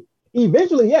have to do.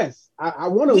 Eventually, yes, I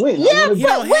want to win. Yeah, you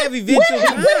don't have eventual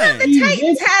time. When have the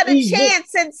Titans had a chance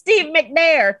since Steve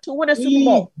McNair to win a Super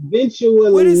Bowl?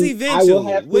 Eventually, what is eventual?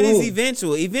 What is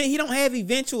eventual? He don't have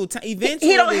eventual time. He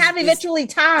don't have eventually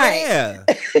time. Yeah,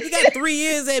 he got 3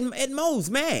 years at most,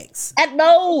 max. At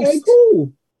most. Okay,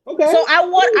 cool. Okay. So I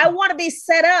want to be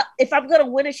set up. If I'm going to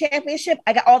win a championship,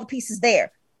 I got all the pieces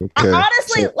there. Okay.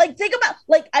 Honestly, like think about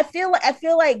I feel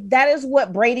like that is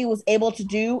what Brady was able to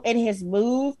do in his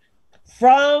move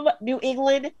from New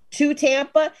England to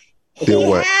Tampa. He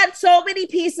had so many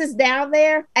pieces down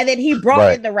there, and then he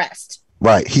brought in the rest.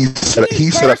 Right. He set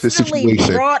up the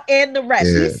situation. Brought in the rest.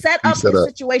 Yeah, he set up the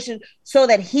situation so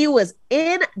that he was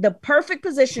in the perfect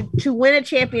position to win a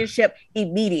championship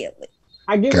immediately.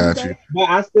 I get you, but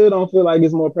I still don't feel like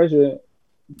it's more pressure.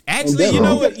 Actually, you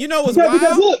know what's wild?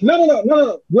 Because look,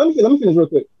 no. Let me finish real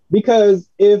quick. Because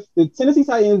if the Tennessee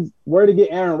Titans were to get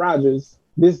Aaron Rodgers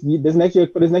this next year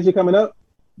coming up,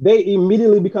 they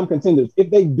immediately become contenders. If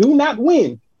they do not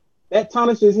win, that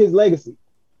tarnishes his legacy,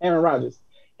 Aaron Rodgers.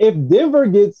 If Denver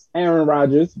gets Aaron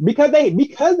Rodgers, because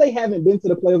they haven't been to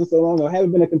the playoffs in so long or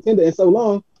haven't been a contender in so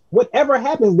long, whatever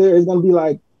happens there is going to be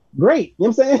like great. You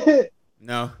know what I'm saying?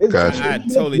 No, I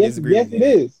totally disagree. Yes, it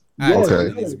is.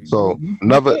 Okay, so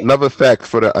another fact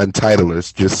for the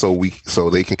untitleders, just so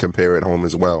they can compare at home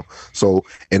as well. So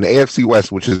in the AFC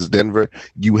West, which is Denver,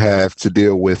 you have to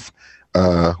deal with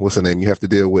what's the name? You have to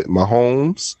deal with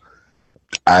Mahomes,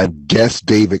 I guess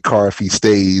David Carr if he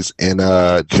stays, and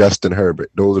Justin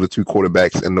Herbert. Those are the two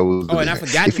quarterbacks in those. Oh, and I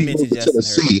forgot to mention Justin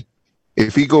Herbert.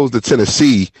 If he goes to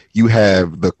Tennessee, you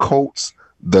have the Colts,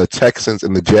 the Texans,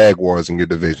 and the Jaguars in your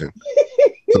division.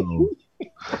 So,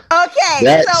 okay,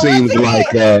 that seems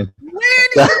like where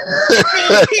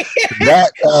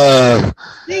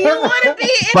do you want to be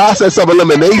process of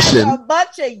elimination? A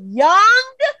bunch of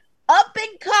young, up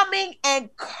and coming, and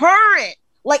current.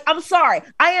 Like, I'm sorry,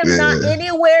 I am not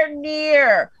anywhere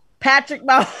near Patrick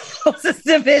Mahomes'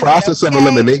 division. Process of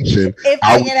elimination.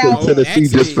 I would say Tennessee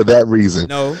just for that reason.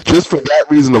 No, just for that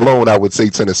reason alone, I would say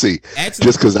Tennessee. Actually,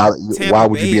 just because why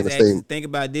would you be in the same? Think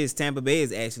about this. Tampa Bay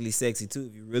is actually sexy too,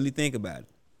 if you really think about it.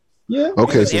 Yeah.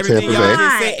 Okay, so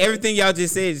everything y'all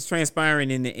just said is transpiring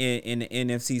in the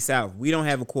NFC South. We don't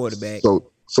have a quarterback.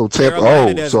 So Tampa.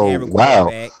 Wow.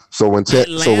 So when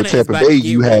Tampa Bay,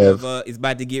 you have is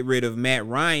about to get rid of Matt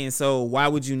Ryan. So why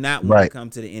would you not want to come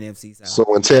to the NFC South?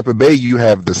 So in Tampa Bay, you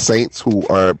have the Saints, who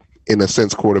are in a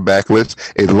sense quarterbackless.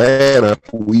 Atlanta,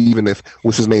 who even if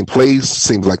what's his name plays,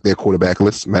 seems like they're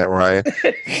quarterbackless, Matt Ryan.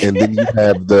 And then you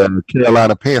have the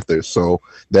Carolina Panthers. So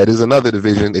that is another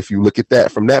division. If you look at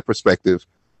that from that perspective.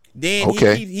 Then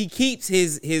he keeps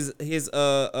his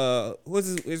what's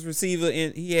his receiver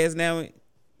he has now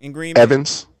in Green Bay?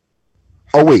 Evans.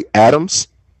 Oh wait, Adams.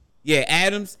 Yeah,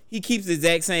 Adams. He keeps the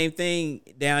exact same thing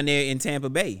down there in Tampa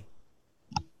Bay.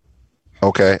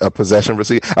 Okay, a possession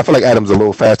receiver. I feel like Adams a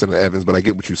little faster than Evans, but I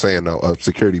get what you're saying though. A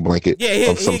security blanket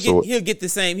of some sort. He'll get the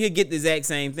same. He'll get the exact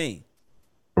same thing.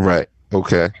 Right.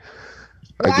 Okay.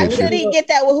 Why should he get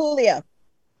that with Julio?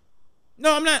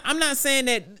 No, I'm not saying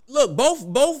that. Look,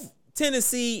 both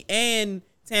Tennessee and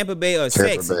Tampa Bay are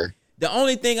sexy. The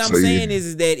only thing I'm saying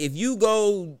is that if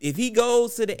he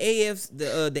goes to the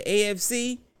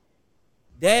AFC,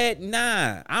 I'm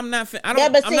not. I'm not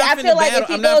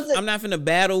finna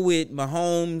battle with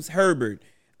Mahomes, Herbert,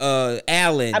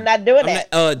 Allen. I'm not doing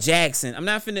that. Jackson. I'm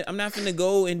not finna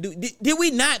go and do. Did we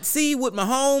not see what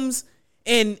Mahomes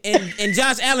and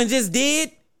Josh Allen just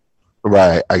did?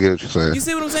 Right, I get what you're saying. You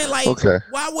see what I'm saying? Like,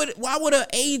 why would an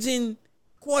aging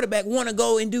quarterback want to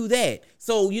go and do that?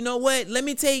 So you know what? Let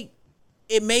me take.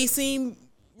 It may seem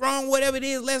wrong, whatever it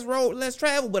is. Let's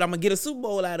travel, but I'm gonna get a Super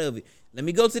Bowl out of it. Let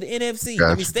me go to the NFC. Gotcha.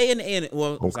 Let me stay in the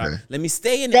let me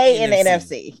stay in the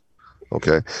NFC.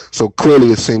 Okay, so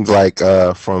clearly it seems like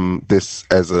from this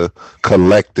as a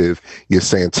collective, you're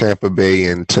saying Tampa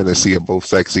Bay and Tennessee are both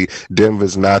sexy.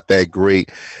 Denver's not that great.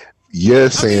 You're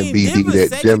saying BD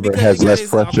that Denver has less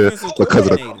pressure because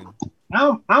of the.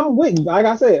 I'm with, like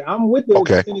I said, I'm with the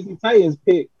Tennessee Titans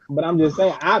pick, but I'm just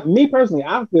saying, me personally,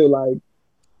 I feel like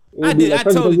I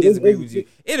totally disagree with you.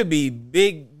 It'll be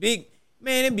big,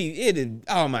 man.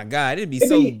 Oh my God, it'd be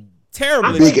so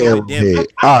terrible. Big Denver.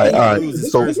 All right.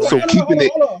 So keeping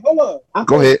it. Hold on.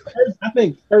 Go ahead. I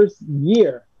think first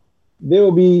year there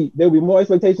will be more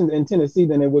expectations in Tennessee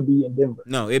than there would be in Denver.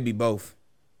 No, it'd be both.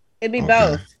 It'd be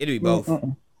both. It'd be both.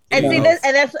 And see this,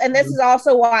 and this is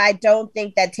also why I don't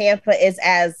think that Tampa is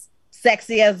as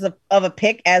sexy of a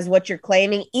pick as what you're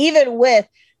claiming, even with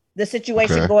the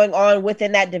situation going on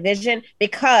within that division.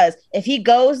 Because if he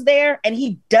goes there and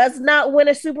he does not win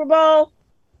a Super Bowl,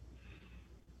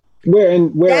 where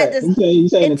you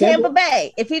saying in Tampa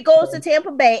Bay, if he goes to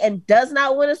Tampa Bay and does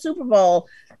not win a Super Bowl,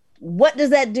 what does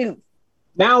that do?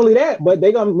 Not only that, but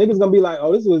niggas gonna be like,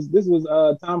 oh, this was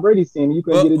Tom Brady's team. You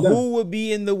couldn't get it done. Who would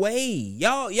be in the way?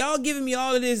 Y'all giving me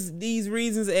all of these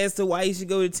reasons as to why he should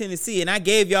go to Tennessee, and I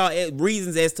gave y'all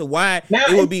reasons as to why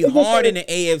it would be hard in the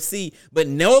AFC. But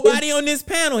nobody on this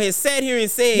panel has sat here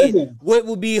and said what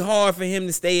would be hard for him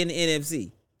to stay in the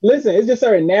NFC. Listen, it's just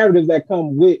certain narratives that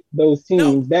come with those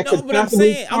teams but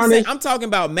I'm talking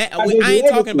about I ain't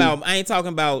talking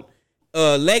about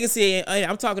legacy.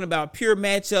 I'm talking about pure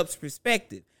matchups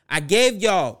perspective. I gave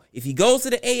y'all, if he goes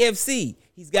to the AFC,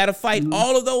 he's got to fight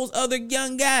all of those other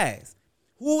young guys.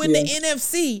 Who in the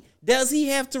NFC does he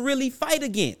have to really fight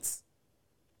against?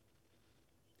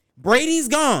 Brady's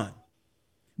gone.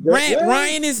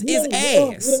 Ryan is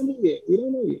ass. We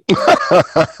don't know yet.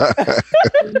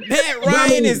 Matt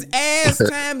Ryan is ass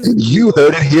times. You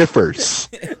heard it here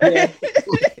first.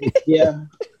 Yeah.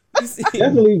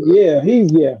 Definitely,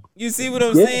 he's. You see what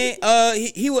I'm saying?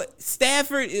 He would.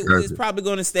 Stafford is probably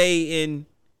going to stay in.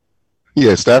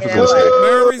 Yeah, Stafford's going to stay.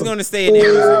 Murray's going to stay in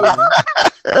Arizona.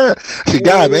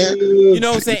 Man. You know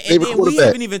what I'm saying? And then we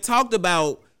haven't even talked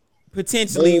about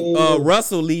potentially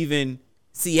Russell leaving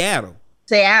Seattle.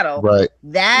 Right.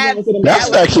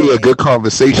 That's actually a good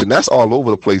conversation. That's all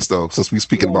over the place, though, since we're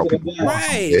speaking about people.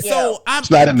 Right. So it's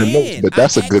not in the notes, but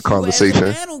that's a good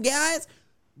conversation. Panel, guys,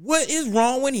 what is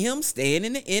wrong with him staying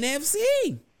in the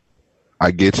NFC?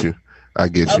 I get you.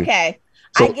 Okay.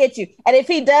 So, I get you. And if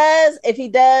he does,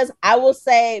 I will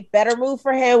say better move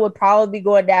for him would probably be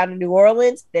going down to New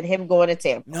Orleans than him going to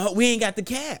Tampa. No, we ain't got the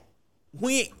cap.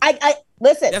 I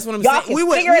listen. That's what I'm saying. We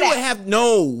would have figure it out.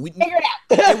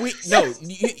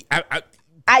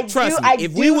 Trust me.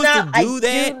 If we was to do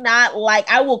that, I do not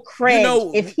like. I will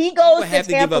cringe if he goes to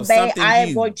Tampa Bay. I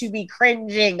am going to be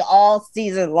cringing all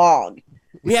season long.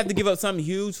 We have to give up something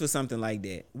huge for something like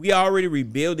that. We already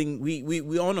rebuilding.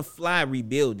 We on the fly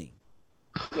rebuilding.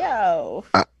 Yo.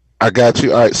 I got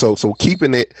you. All right, so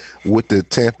keeping it with the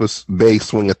Tampa Bay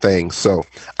swing of things. So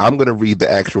I'm going to read the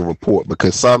actual report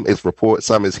because some is report,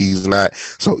 some is he's not.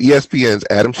 So ESPN's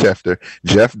Adam Schefter,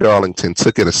 Jeff Darlington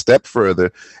took it a step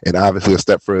further, and obviously a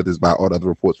step further is by all other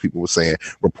reports people were saying,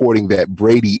 reporting that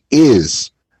Brady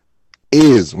is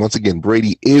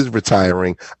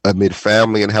retiring amid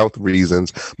family and health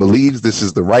reasons, believes this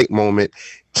is the right moment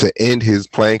to end his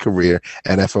playing career.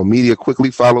 NFL media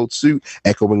quickly followed suit,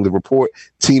 echoing the report.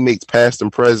 Teammates past and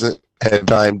present have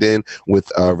chimed in with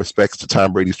respects to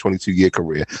Tom Brady's 22-year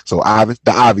career. So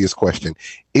the obvious question,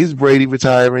 is Brady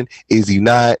retiring? Is he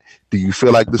not? Do you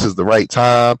feel like this is the right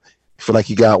time? Feel like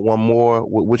he got one more?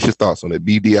 What's your thoughts on it?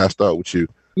 BD, I'll start with you.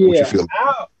 Yeah,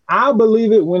 I'll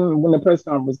believe it when the press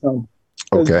conference comes.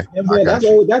 Okay,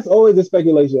 that's always a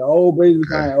speculation. Oh, Brady's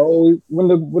retiring. Oh, when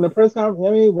the press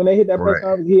conference, when they hit that press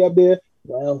conference, he up there.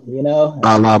 Well,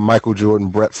 a la Michael Jordan,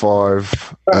 Brett Favre,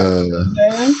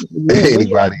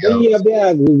 anybody else. He up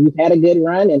there. We've had a good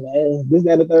run, and this,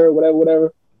 that, the third,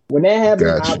 whatever. When that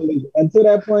happens, I believe it. Until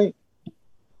that point,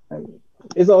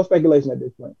 it's all speculation at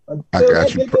this point. Until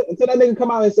that nigga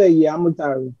come out and say, "Yeah, I'm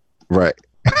retiring." Right.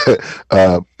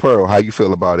 Pearl, how you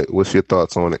feel about it? What's your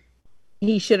thoughts on it?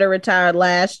 He should have retired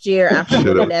last year after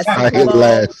winning that Super Bowl.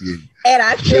 Last year. And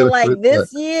I feel like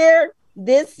this year,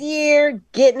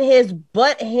 getting his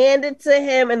butt handed to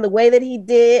him in the way that he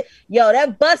did,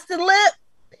 that busted lip,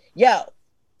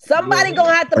 somebody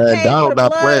gonna have to pay for the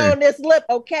blood on this lip,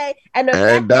 okay? And the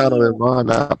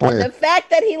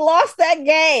fact that he lost that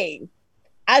game,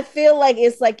 I feel like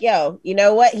it's like, you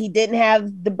know what? He didn't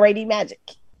have the Brady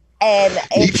magic. And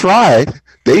he tried.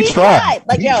 They tried.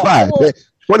 Like,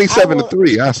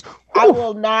 27-3. I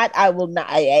will not.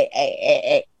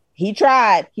 He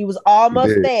tried. He was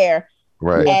almost there.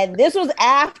 Right. And this was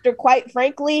after, quite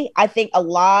frankly, I think a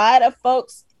lot of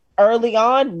folks early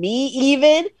on, me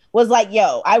even, was like,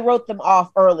 I wrote them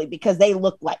off early because they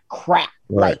looked like crap.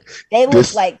 Right. Like, they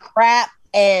looked like crap.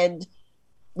 And,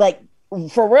 like,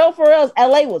 for real,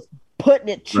 LA was putting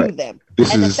it to them.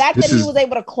 The fact that he was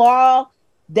able to claw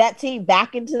that team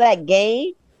back into that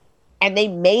game, and they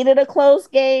made it a close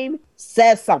game,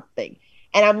 says something.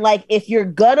 And I'm like, if you're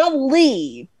gonna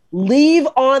leave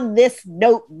on this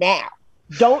note now.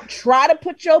 Don't try to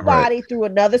put your body through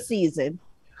another season.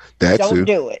 Don't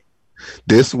do it.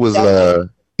 This was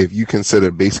if you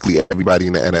consider basically everybody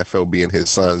in the NFL being his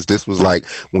sons, this was like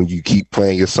when you keep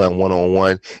playing your son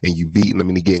one-on-one and you beating him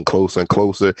and he getting closer and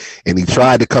closer. And he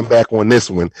tried to come back on this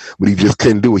one, but he just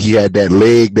couldn't do it. He had that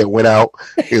leg that went out.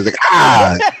 He was like,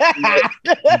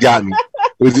 you got me.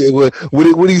 What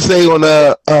did he say on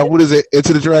what is it?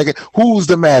 Into the Dragon? Who's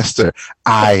the master?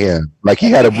 I am. Like he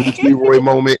had a Bruce Leroy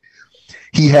moment.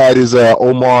 He had his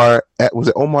Omar, was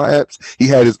it Omar Epps? He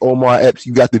had his Omar Epps,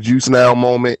 you got the juice now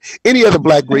moment. Any other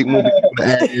Black great movie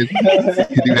you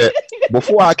can do that.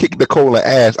 Before I kick the Cole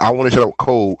ass, I want to shout out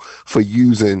Cole for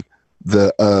using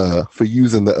the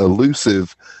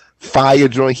elusive fire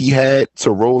joint he had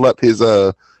to roll up his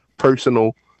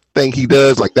personal thing he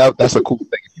does. Like that's a cool thing.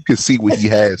 You can see what he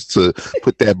has to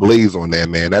put that blaze on there,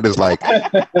 man. That is like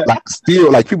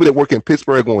steel, like people that work in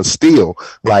Pittsburgh on steel.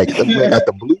 Like that man got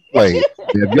the blue flame.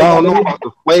 If y'all know about the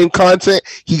flame content,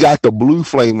 he got the blue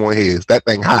flame on his. That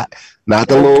thing hot, not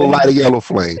the little light of yellow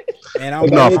flame. And I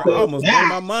almost blew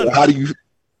my money. How do you?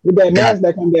 With that mask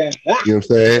that come down. You know what I'm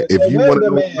saying? If you want to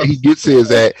know where he gets his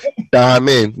at, dime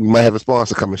in. You might have a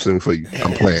sponsor coming soon for you.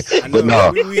 I'm playing. But no.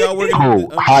 We all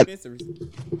working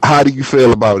how do you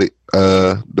feel about it?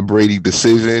 The Brady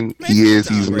decision. Man,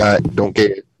 he's not, don't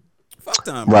care. Fuck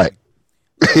Tom Brady.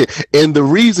 Right. And the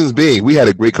reasons being, we had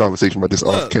a great conversation about this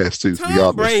off cast too.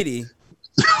 Tom Brady.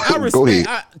 Go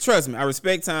ahead. Trust me, I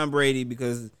respect Tom Brady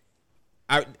because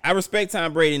I respect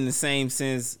Tom Brady in the same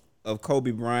sense of Kobe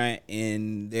Bryant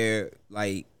and their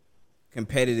like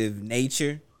competitive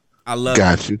nature. I love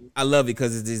it. I love it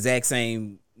because it's the exact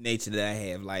same nature that I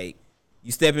have. Like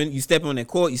you step on that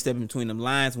court, you step in between them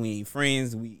lines. We ain't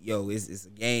friends. It's a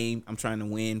game. I'm trying to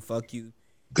win. Fuck you.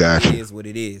 Gotcha. It is what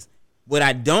it is. What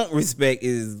I don't respect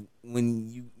is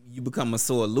when you become a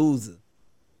sore loser.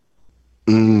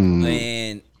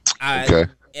 And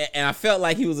I felt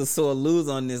like he was a sore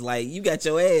loser on this. Like you got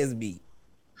your ass beat.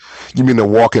 You mean the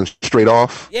walking straight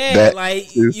off? Yeah,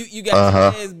 you got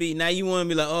your ass beat. Now you want to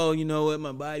be like, oh, you know what?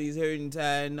 My body's hurting,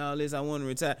 tired, and all this. I want to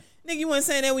retire. Nigga, you weren't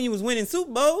saying that when you was winning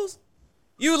Super Bowls.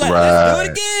 You were like, let's do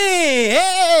it again.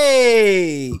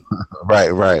 Hey.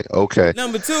 Right. Okay.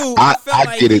 Number two,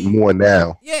 I get it more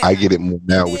now. Yeah, I get it more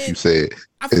now. What you said.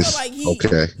 I feel like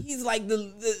he's like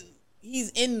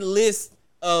he's in the list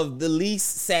of the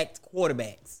least sacked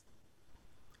quarterbacks.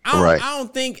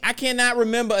 I cannot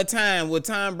remember a time where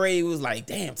Tom Brady was like,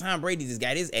 damn, Tom Brady just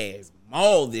got his ass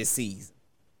mauled this season.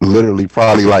 Literally,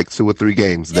 probably like 2 or 3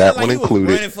 games. Yeah, that one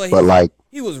included. But like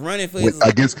he was running for his. I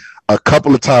guess a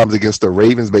couple of times against the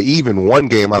Ravens, but even one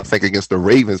game I think against the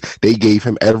Ravens, they gave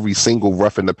him every single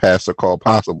roughing the passer call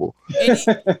possible.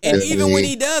 And even when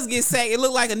he does get sacked, it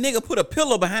looked like a nigga put a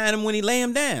pillow behind him when he lay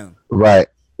him down. Right.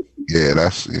 Yeah,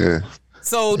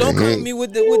 So don't come at me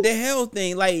with the hell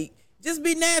thing. Like, just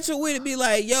be natural with it. Be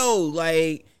like, yo,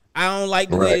 like, I don't like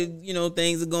the way,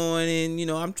 things are going, and,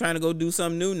 I'm trying to go do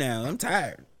something new now. I'm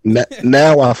tired.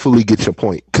 Now I fully get your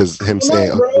point, because him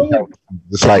saying,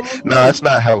 it's like, no, it's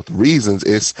not health reasons.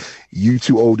 It's you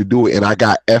too old to do it, and I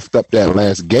got effed up that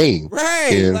last game. Right.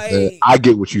 And I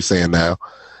get what you're saying now.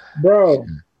 Bro.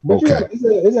 Okay.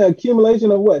 It's an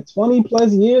accumulation of what, 20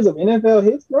 plus years of NFL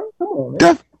hits, bro? Come on,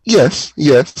 man. Yes.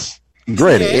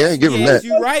 Granted, give him that.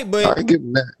 You're right, but I give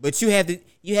him that. But you have the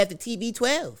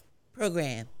TB12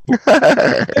 program.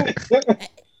 I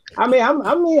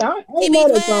ain't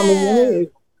mad at Tom.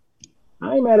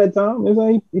 I ain't mad at Tom. It's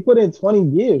like he put in 20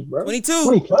 years, bro. 22.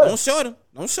 20 plus. Don't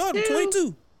short him.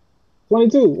 22.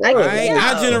 22. All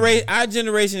right. Our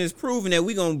generation is proving that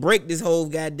we're gonna break this whole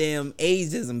goddamn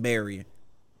ageism barrier.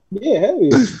 Yeah, hell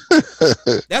yeah.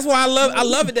 That's why I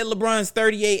love it that LeBron's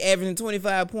 38, averaging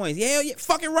 25 points. Yeah,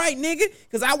 fucking right, nigga.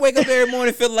 Because I wake up every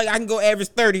morning feeling like I can go average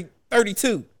 30,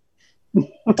 32.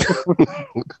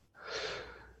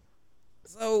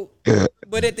 So,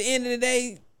 but at the end of the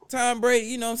day, Tom Brady,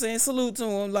 you know what I'm saying? Salute to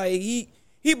him. Like he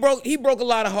broke a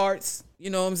lot of hearts.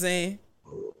 You know what I'm saying?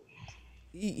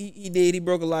 He did. He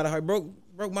broke a lot of hearts.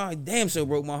 Broke my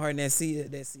heart in that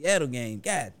Seattle game.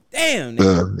 God damn.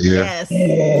 Yes.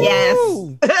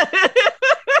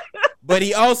 But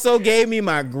he also gave me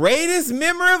my greatest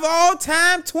memory of all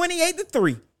time,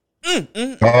 28-3.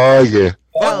 Oh yeah.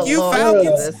 Fuck you,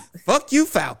 Falcons. Fuck you,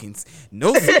 Falcons.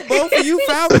 No Super Bowl for you,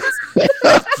 Falcons.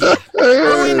 Fuck you.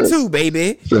 2-2,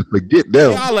 baby. Just forget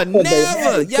them. Y'all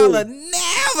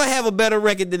never have a better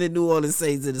record than the New Orleans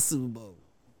Saints in the Super Bowl.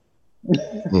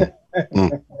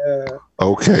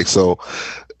 Okay, so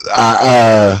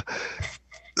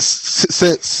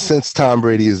since Tom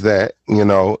Brady is that,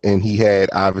 and he had,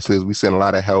 obviously, as we said, a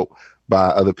lot of help by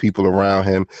other people around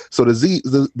him. So the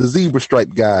zebra stripe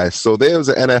guys. So there was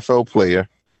an NFL player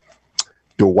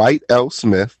Dwight L.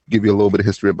 Smith, give you a little bit of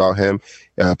history about him.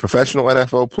 Professional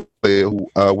NFL player who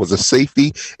was a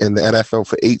safety in the NFL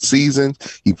for 8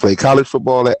 seasons. He played college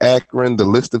football at Akron. The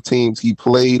list of teams he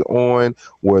played on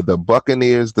were the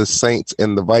Buccaneers, the Saints,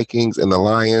 and the Vikings, and the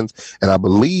Lions. And I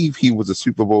believe he was a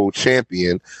Super Bowl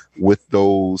champion with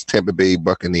those Tampa Bay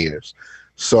Buccaneers.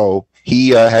 So he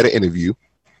had an interview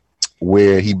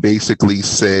where he basically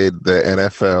said the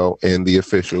NFL and the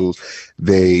officials,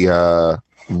 they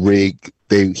rigged.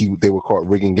 They were caught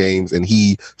rigging games, and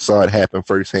he saw it happen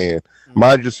firsthand.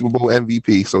 Mind you, Super Bowl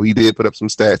MVP, so he did put up some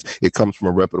stats. It comes from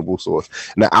a reputable source.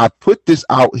 Now, I put this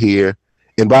out here,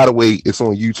 and by the way, it's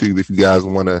on YouTube if you guys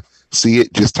want to see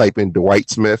it. Just type in Dwight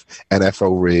Smith,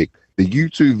 NFL rig. The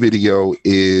YouTube video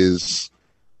is,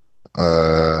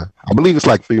 I believe it's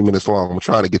like 3 minutes long. I'm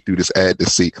trying to get through this ad to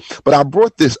see. But I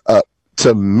brought this up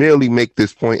to merely make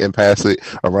this point and pass it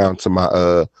around to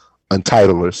my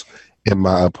untitleders and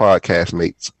my podcast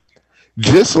mates.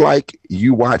 Just like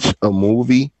you watch a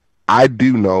movie, I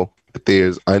do know that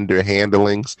there's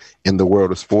underhandlings in the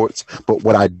world of sports, but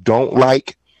what I don't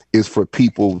like is for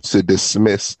people to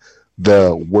dismiss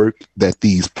the work that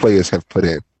these players have put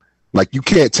in. Like, you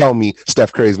can't tell me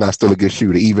Steph Curry's not still a good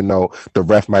shooter, even though the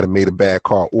ref might have made a bad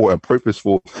call or a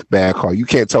purposeful bad call. You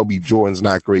can't tell me Jordan's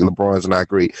not great, LeBron's not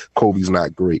great, Kobe's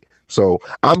not great. So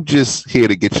I'm just here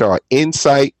to get y'all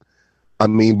insight. I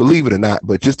mean, believe it or not,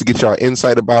 but just to get y'all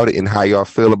insight about it and how y'all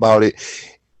feel about it.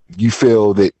 You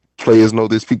feel that players know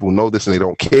this, people know this, and they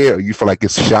don't care, or you feel like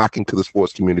it's shocking to the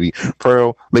sports community?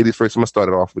 Pearl, ladies first, I'm going to start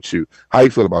it off with you. How you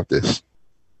feel about this?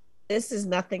 This is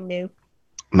nothing new.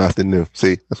 Nothing new.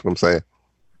 See, that's what I'm saying.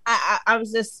 I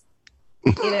was just,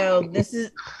 this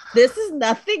is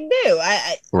nothing new.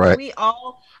 Right.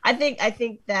 I think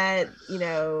that,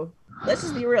 let's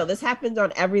just be real. This happens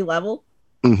on every level.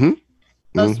 Mm-hmm.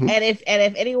 And if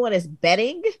anyone is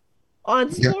betting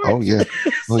on sports,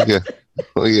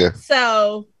 oh yeah.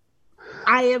 So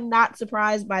I am not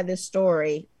surprised by this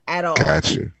story at all.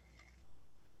 Got you.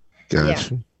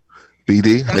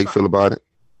 BD, how you feel about it?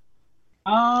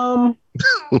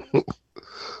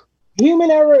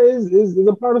 Human error is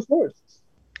a part of sports.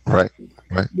 Right.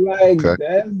 Like,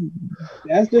 okay.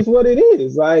 That's just what it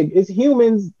is. Like, it's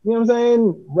humans, you know what I'm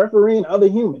saying, refereeing other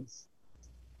humans.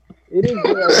 It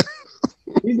is.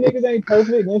 These niggas ain't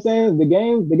perfect, you know what I'm saying? The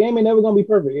game ain't never gonna be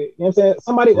perfect. You know what I'm saying?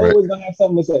 Somebody always gonna have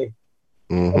something to say about,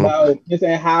 you know what I'm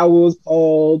saying, how it was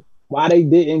called, why they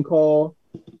didn't call.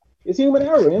 It's human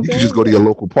error. You know what I'm saying? You just go to your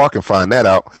local park and find that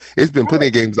out. It's been plenty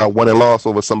of games I won and lost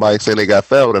over somebody saying they got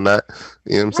fouled or not.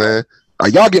 You know what I'm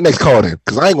saying? Y'all get next call then,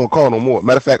 because I ain't gonna call no more.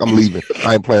 Matter of fact, I'm leaving.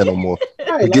 I ain't playing no more.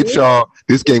 Get y'all.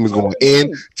 This game is going to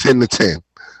end 10-10.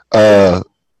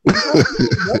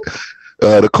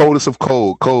 The coldest of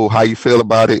cold. Cole, how you feel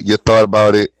about it? Your thought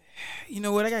about it? You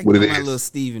know what? I got to get my little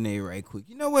Stephen A right quick.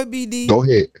 You know what, BD? Go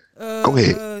ahead. Go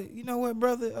ahead. You know what,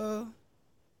 brother?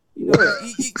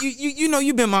 You know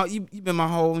you've been my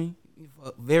homie for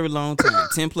a very long time,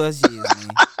 10+ years,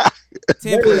 man.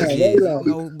 10+ years.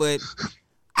 But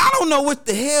I don't know what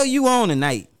the hell you on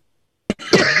tonight.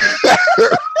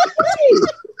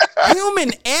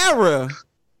 Human error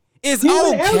is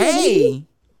okay.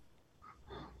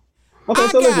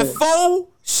 I got 4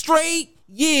 straight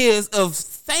years of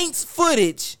Saints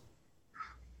footage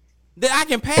that I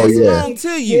can pass along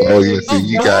to you. Oh yeah,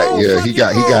 see,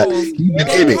 he been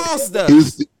in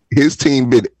it. His team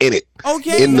been in it.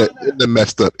 Okay, in the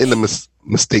messed up, in the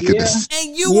mistakenness.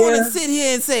 And you want to sit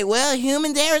here and say, "Well,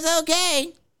 human error is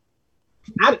okay."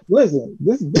 Listen,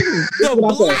 this is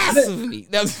what blasphemy.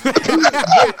 I'm saying.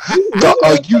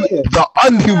 The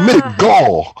unhumidic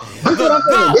gall. This is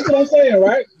what I'm saying,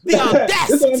 right? The audacity.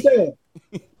 This is what I'm saying.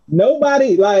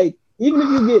 Nobody, like, even if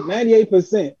you get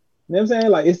 98%, you know what I'm saying?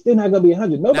 Like, it's still not gonna be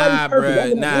 100. Nobody's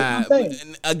perfect. That's what I'm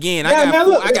saying. Again,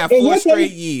 I got 4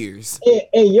 straight years.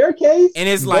 In your case, and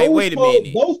it's like, wait a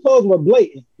minute. Those calls were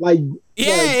blatant. Like,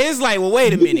 it's like, well,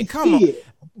 wait a minute. Come on,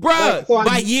 bro.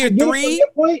 By year 3.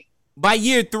 By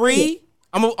year 3,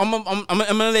 I'm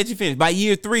gonna let you finish. By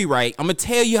year 3, right? I'm gonna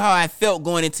tell you how I felt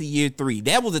going into year 3.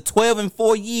 That was a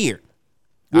 12-4 year.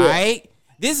 All right.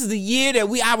 This is the year that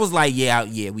I was like,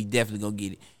 we definitely gonna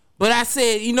get it. But I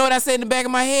said, you know what I said in the back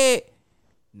of my head?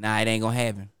 Nah, it ain't gonna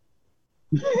happen.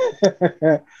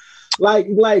 like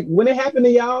when it happened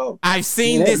to y'all, I've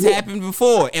seen this happen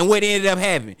before, and what ended up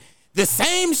happening, the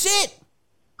same shit.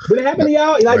 When it happened to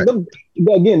y'all, like them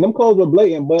calls were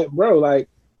blatant, but bro, like.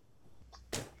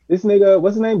 This nigga,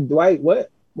 what's his name? Dwight, what's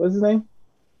his name?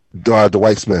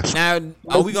 Dwight Smith. Now,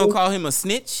 are we gonna call him a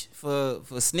snitch for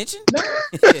snitching?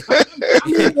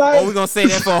 Or we gonna say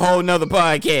that for a whole nother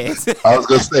podcast? I was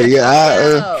gonna say,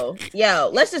 Yo,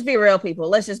 let's just be real, people.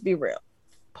 Let's just be real.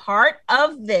 Part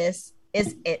of this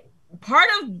is it. Part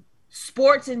of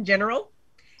sports in general,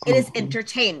 it is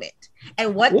entertainment.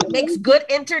 And what makes good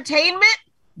entertainment?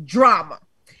 Drama.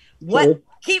 What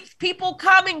keeps people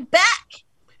coming back?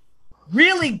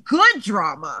 Really good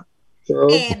drama.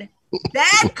 And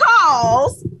bad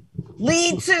calls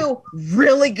lead to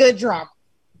really good drama.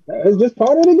 It's just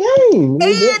part of the game. And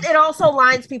it also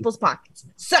lines people's pockets.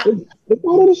 So it's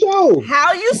part of the show.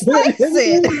 How you slice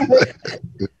it.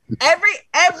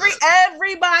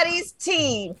 Everybody's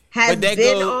team has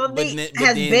been on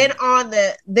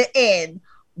the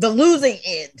losing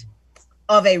end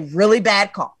of a really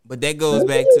bad call. But that goes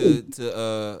back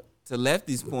to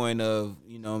Lefty's point of,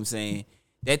 you know what I'm saying,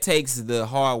 that takes the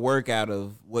hard work out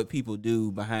of what people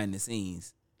do behind the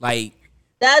scenes. Like,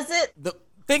 does it?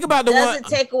 Think about the does one. It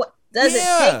take away? Does it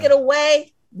take it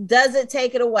away? Does it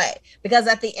take it away? Because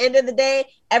at the end of the day,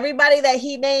 everybody that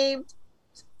he named,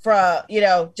 from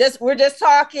we're just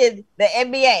talking the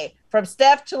NBA, from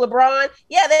Steph to LeBron.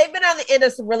 Yeah, they've been on the end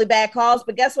of some really bad calls,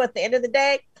 but guess what? At the end of the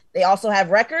day, they also have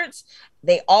records.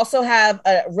 They also have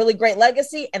a really great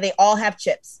legacy, and they all have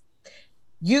chips.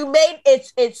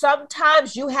 It's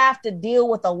sometimes you have to deal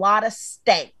with a lot of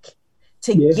stank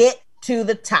to get to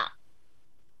the top.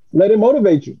 Let it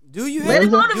motivate you. Do you have to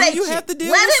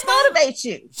deal with motivate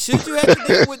you? Should you have to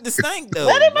deal with the stank though?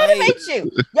 Let it motivate you.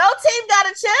 Your team got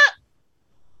a chip.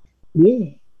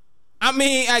 Yeah. I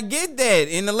mean, I get that.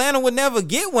 And Atlanta would never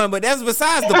get one, but that's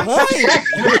besides the point.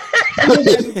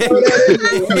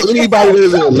 Anybody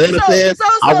who's an Atlanta fan,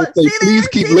 I would say please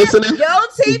keep listening. Your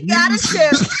team got a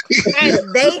chip,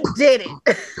 and they did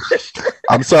it.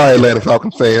 I'm sorry, Atlanta Falcon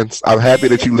fans. I'm happy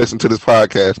that you listen to this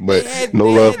podcast, but no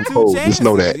love from Cole. Just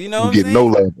know that. You get no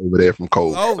love over there from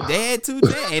Cole. Oh, they had 2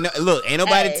 chances. Look, ain't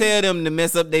nobody tell them to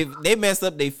mess up. They messed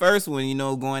up their first one,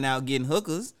 going out getting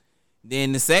hookers.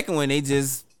 Then the second one, they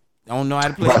just don't know how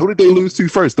to play. Right, who did they lose to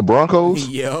first? The Broncos?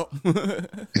 Yep.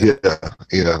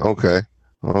 Yeah. Okay.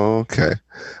 All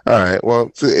right.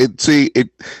 Well,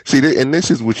 and this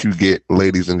is what you get,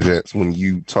 ladies and gents, when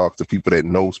you talk to people that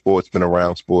know sports, been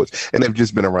around sports, and have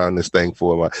just been around this thing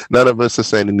for a while. None of us are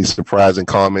saying any surprising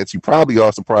comments. You probably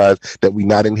are surprised that we're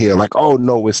not in here like, oh,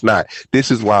 no, it's not. This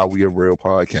is why we a real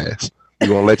podcast. We're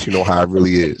going to let you know how it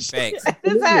really is. Thanks.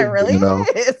 This is how it really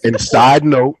is. And side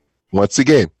note, once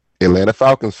again, Atlanta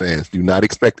Falcons fans, do not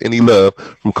expect any love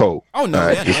from Cole. Oh, no,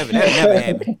 right? That'll never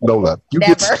happen. No love.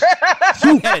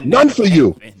 Never. None for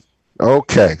you.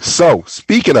 Okay, so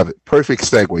speaking of it, perfect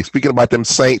segue. Speaking about them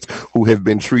Saints who have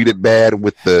been treated bad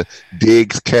with the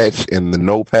Diggs catch and the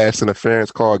no pass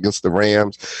interference call against the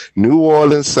Rams, New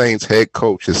Orleans Saints head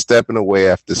coach is stepping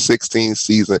away after 16th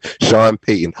season, Sean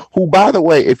Payton, who, by the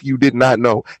way, if you did not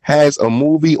know, has a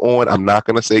movie on. I'm not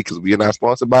going to say because we are not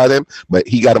sponsored by them, but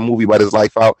he got a movie about his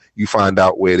life out. You find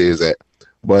out where it is at.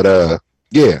 But,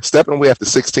 yeah, stepping away after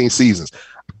 16 seasons.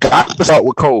 Got to start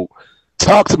with Cole.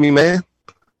 Talk to me, man.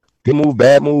 Good move,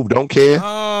 bad move, don't care.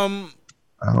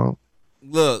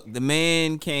 Look, the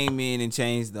man came in and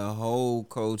changed the whole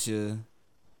culture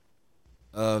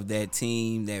of that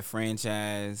team, that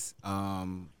franchise.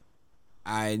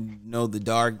 I know the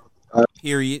dark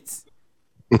periods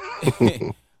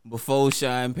before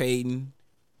Sean Payton.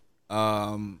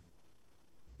 The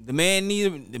man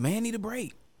need a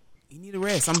break. He need a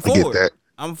rest. I'm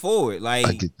for it.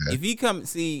 Like if he come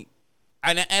see,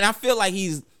 and I feel like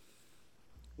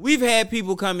we've had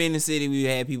people come in the city. We've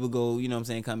had people go,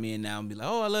 come in now and be like,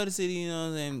 oh, I love the city,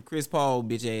 and Chris Paul,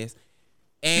 bitch ass.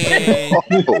 And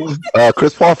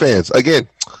Chris Paul fans, again,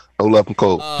 no love from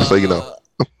Cole, so you know.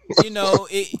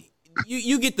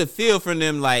 You get the feel from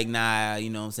them like, nah, they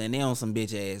on some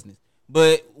bitch assness.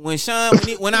 But when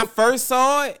when I first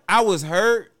saw it, I was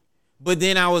hurt, but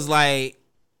then I was like,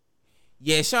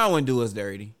 yeah, Sean wouldn't do us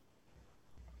dirty.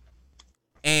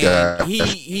 And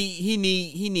he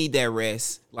need that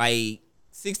rest. Like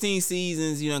 16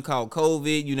 seasons, you done caught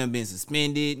COVID, you done been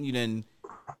suspended, you done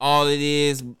all it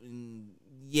is.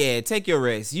 Yeah, take your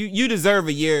rest. You deserve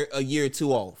a year or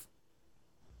two off.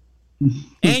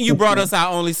 And you brought us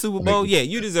our only Super Bowl. Yeah,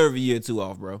 you deserve a year or two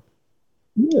off, bro.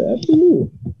 Yeah,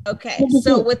 absolutely. Okay,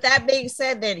 so with that being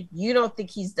said, then you don't think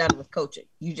he's done with coaching?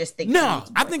 You just think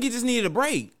I think he just needed a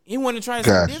break. He wanted to try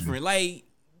something different. Like,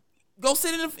 go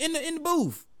sit in the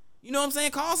booth. You know what I'm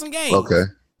saying? Call some games. Okay.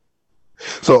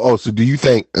 So do you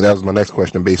think, and that was my next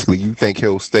question, basically, you think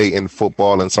he'll stay in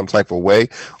football in some type of way,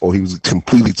 or he was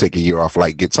completely take a year off,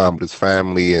 like get time with his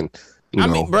family and You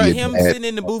know, bro, him sitting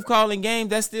in the booth calling games,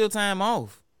 that's still time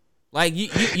off. Like you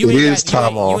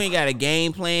ain't got a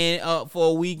game plan up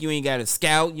for a week. You ain't got to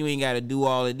scout. You ain't got to do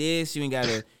all of this. You ain't got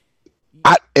to.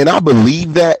 I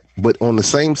believe that, but on the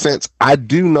same sense, I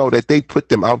do know that they put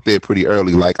them out there pretty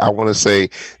early. Like I want to say,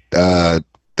 the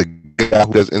guy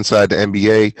who does Inside the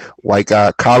NBA, white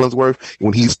guy Collinsworth,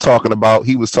 when he was talking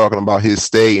about his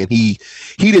stay, and he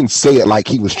didn't say it like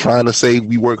he was trying to say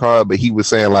we work hard, but he was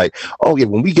saying like, oh yeah,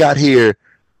 when we got here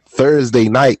Thursday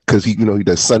night, because he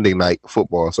does Sunday night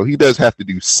football, so he does have to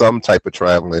do some type of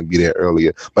traveling and be there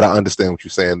earlier. But I understand what you're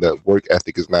saying. The work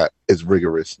ethic is not as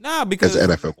rigorous. Because as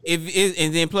NFL.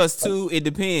 And then plus two, it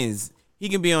depends. He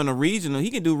can be on a regional.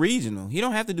 He can do regional. He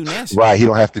don't have to do national. Right. He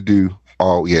don't have to do.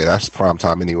 Oh yeah, that's prime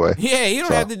time anyway. Yeah, he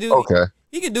don't have to do. Okay.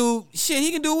 He can do shit.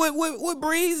 He can do what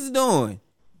Breeze is doing.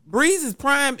 Breeze is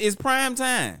prime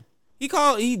time. He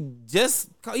called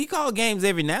games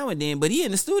every now and then, but he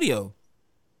in the studio.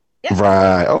 Yeah.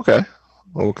 Right. Okay.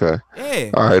 Yeah.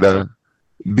 All right.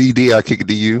 BD, I kick it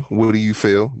to you. What do you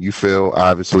feel? You feel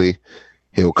obviously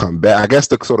he'll come back. I guess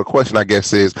the question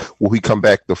is, will he come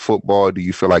back to football? Do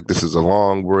you feel like this is a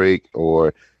long break,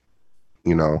 or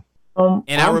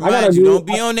And I remind you, don't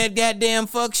be on that goddamn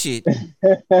fuck shit.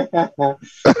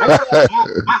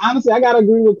 Honestly, I gotta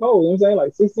agree with Cole. You know what I'm saying?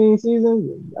 Like 16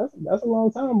 seasons, that's a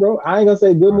long time, bro. I ain't gonna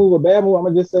say good move or bad move. I'm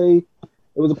gonna just say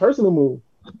it was a personal move.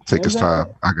 Take his time.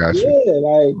 I got you. Yeah,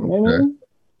 like, man,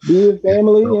 be with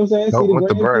family, you know what I'm saying? Don't want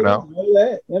the burnout.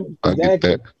 I get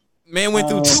that. Man went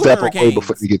through two step hurricanes. Away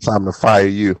before you get time to fire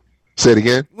you. Say it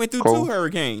again. Went through Cole? 2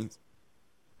 hurricanes.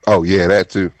 Oh, yeah,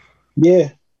 that too. Yeah,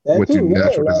 that went too. through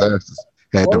natural disasters.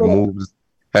 Had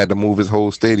to move his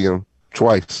whole stadium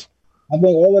twice. I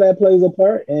think all of that plays a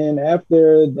part, and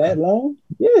after that long,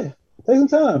 yeah, take some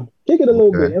time. Kick it a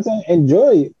little bit. You know what I'm saying?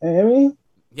 Enjoy it. You know what I mean?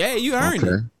 Yeah, you earned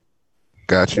it.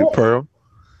 Got you, Pearl.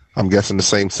 I'm guessing the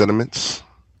same sentiments.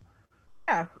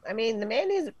 Yeah, I mean, the man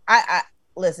is. I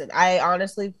listen. I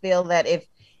honestly feel that if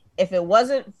it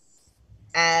wasn't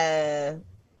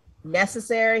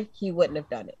necessary, he wouldn't have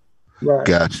done it. Right.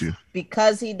 Got you.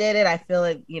 Because he did it, I feel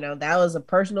like that was a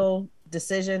personal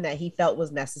decision that he felt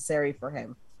was necessary for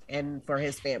him and for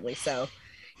his family. So,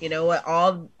 you know what?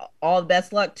 All the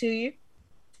best luck to you.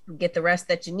 Get the rest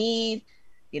that you need.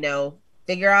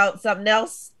 Figure out something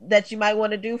else that you might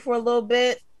want to do for a little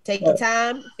bit. Take your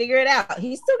time, figure it out.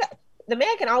 The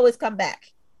man can always come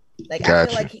back. Like I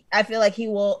feel like he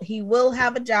will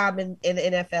have a job in the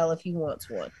NFL if he wants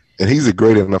one. And he's a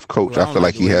great enough coach. I feel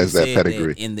like he has that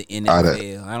pedigree. In the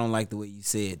NFL. I don't like the way you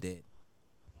said that.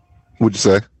 What'd you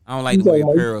say? I don't like the way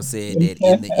Pearl said that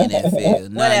in the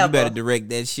NFL. Nah, you better direct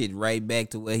that shit right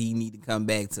back to where he need to come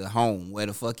back to home. Where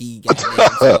the fuck he got He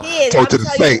is. I'm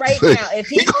telling you right now, if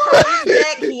he comes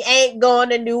back, he ain't going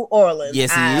to New Orleans.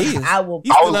 Yes, he is. I was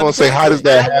going to say, how does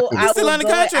that happen? He's still under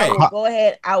contract. Go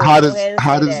ahead. How does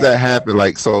that happen?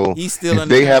 Like, so he's still if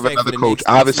they have another coach,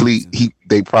 obviously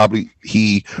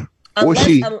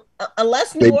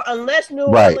unless New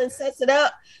Orleans sets it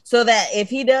up so that if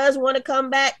he does want to come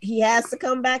back, he has to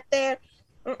come back there.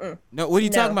 No, what are you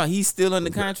talking about? He's still under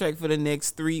contract for the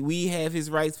next 3. We have his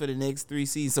rights for the next 3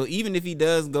 seasons. So even if he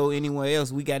does go anywhere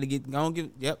else, we got to get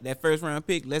that first round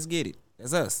pick. Let's get it.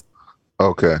 That's us.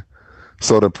 Okay.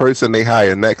 So the person they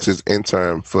hire next is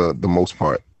intern for the most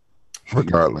part,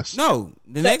 regardless. No,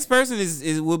 the next person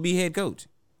will be head coach.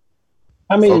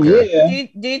 I mean, yeah.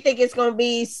 Do you think it's going to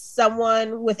be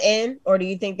someone within, or do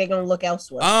you think they're going to look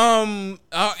elsewhere?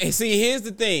 See, here's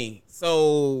the thing.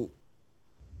 So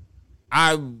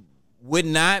I would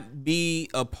not be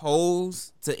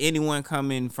opposed to anyone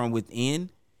coming from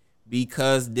within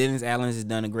because Dennis Allen has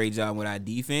done a great job with our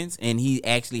defense, and he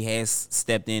actually has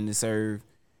stepped in to serve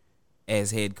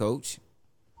as head coach.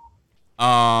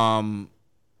 But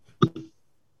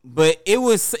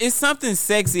it's something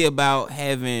sexy about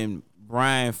having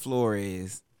Brian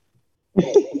Flores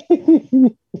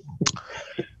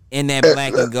in that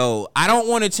black and gold. I don't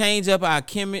want to change up our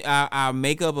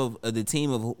makeup of the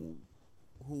team of who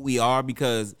we are,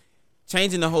 because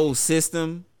changing the whole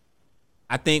system,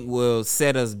 I think, will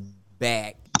set us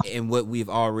back in what we've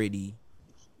already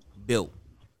built.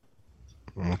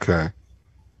 Okay.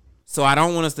 So I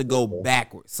don't want us to go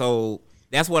backwards. So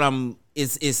that's what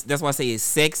that's why I say it's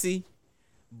sexy.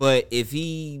 But if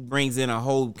he brings in a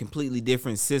whole completely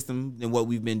different system than what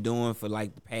we've been doing for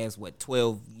like the past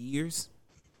 12 years,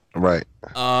 right?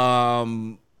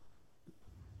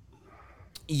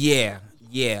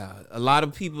 Yeah. A lot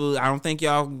of people. I don't think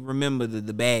y'all remember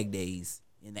the bag days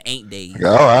and the ain't days.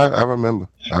 Oh, I remember.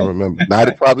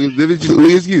 Not probably as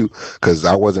vividly as you, because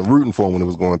I wasn't rooting for him when it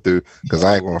was going through. Because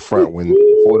I ain't going to front when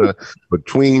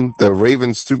between the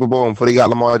Ravens Super Bowl and before they got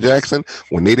Lamar Jackson,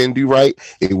 when they didn't do right,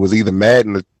 it was either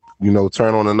Madden,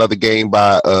 turn on another game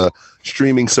by a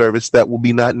streaming service that will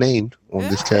be not named on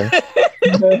this cast.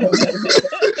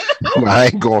 I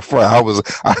ain't going front.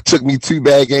 I took me 2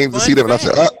 bad games to see them, and I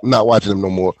said, I'm not watching them no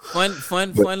more.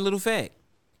 Fun little fact.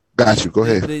 Got you. Go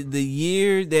ahead. The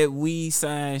year that we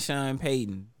signed Sean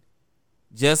Payton,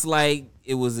 just like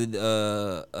it was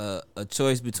a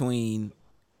choice between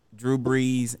Drew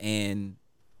Brees and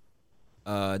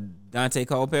Dante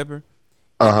Culpepper.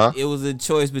 It was a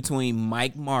choice between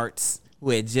Mike Martz,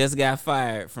 who had just got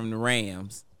fired from the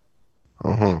Rams,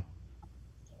 and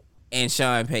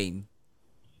Sean Payton.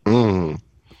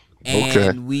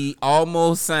 And we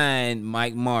almost signed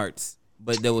Mike Martz,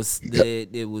 but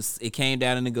it came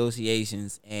down to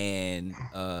negotiations, and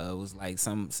it was like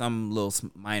some little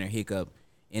minor hiccup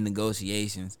in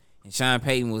negotiations, and Sean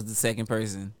Payton was the second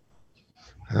person.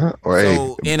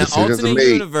 So in an alternate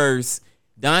universe,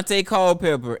 Dante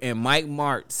Culpepper and Mike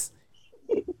Martz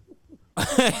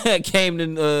came to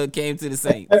the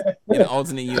Saints in an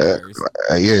alternate universe.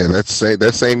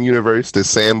 That same universe. The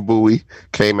Sam Bowie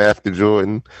came after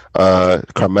Jordan.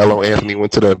 Carmelo Anthony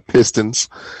went to the Pistons.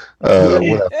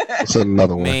 It's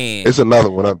another one. Man. It's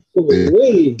another one. Doc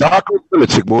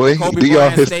Milicic, boy. Kobe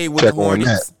Bryant stayed with the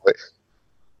Hornets.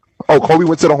 Kobe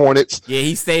went to the Hornets. Yeah,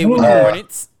 he stayed with the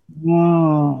Hornets.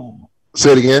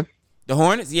 Say it again. The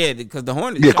Hornets, because the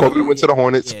Hornets. Yeah, Kobe went to the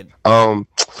Hornets. Yeah.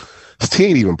 His team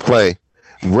didn't even play.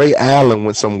 Ray Allen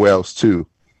went somewhere else too.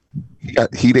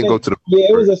 He didn't go to the. Yeah,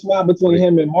 it was a swap between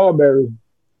him and Marbury.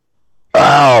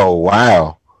 Oh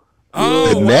wow!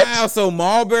 Oh wow! So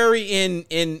Marbury in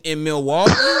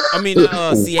Milwaukee. I mean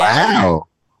Seattle.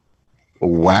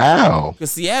 Wow!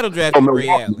 Because Seattle drafted Ray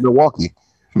Allen.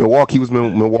 Milwaukee was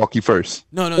Milwaukee first.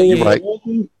 No, yeah. Right.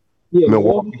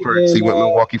 Milwaukee first. He went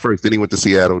Milwaukee first. Then he went to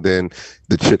Seattle. Then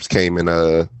the chips came in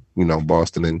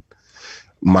Boston and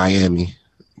Miami.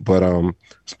 But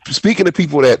speaking of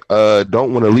people that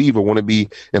don't want to leave or want to be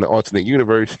in an alternate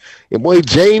universe, your boy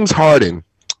James Harden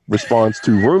responds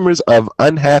to rumors of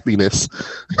unhappiness,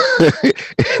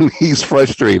 and he's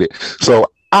frustrated.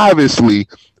 So obviously,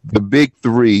 the big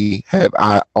three have,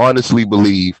 I honestly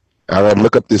believe, I gotta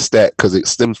look up this stat because it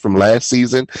stems from last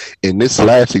season, and this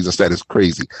last season stat is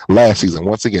crazy. Last season,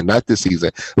 once again, not this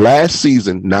season. Last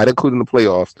season, not including the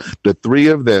playoffs, the three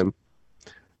of them,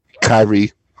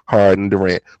 Kyrie, Harden,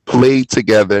 Durant, played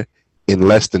together in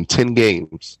less than 10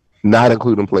 games, not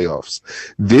including playoffs.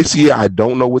 This year, I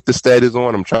don't know what the stat is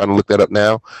on. I'm trying to look that up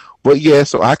now. But yeah,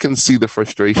 so I can see the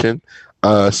frustration.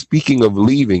 Speaking of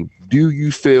leaving, do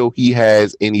you feel he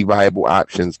has any viable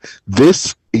options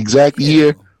this exact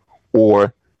year?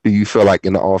 Or do you feel like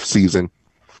in the offseason,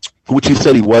 which he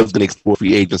said he was going to explore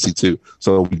free agency too,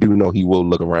 so we do know he will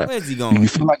look around. Where's he going? Do you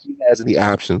feel like he has any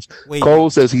options? Cole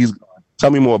says he's gone.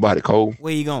 Tell me more about it, Cole.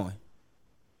 Where you going?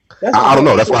 I don't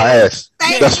know. That's why I asked.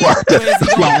 That's why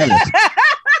I asked.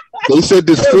 They said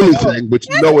this Philly thing, but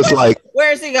it's like.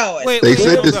 Where's he going? They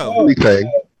said this Philly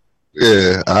thing.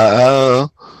 Yeah.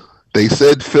 They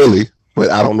said Philly,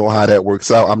 but I don't know how that works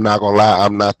out. I'm not gonna lie.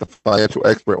 I'm not the financial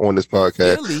expert on this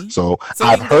podcast, Philly? So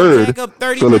I've heard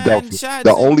Philadelphia.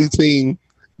 The only team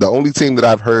that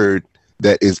I've heard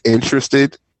that is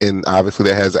interested, and obviously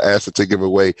that has an asset to give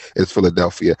away, is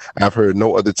Philadelphia. I've heard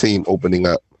no other team opening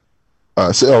up.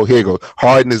 Here you go.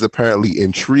 Harden is apparently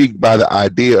intrigued by the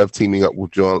idea of teaming up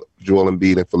with Joel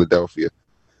Embiid in Philadelphia.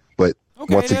 But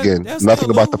once again, nothing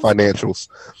about the financials.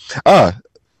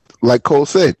 Like Cole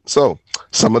said, so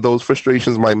some of those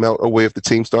frustrations might melt away if the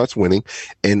team starts winning.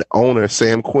 And owner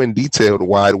Sam Quinn detailed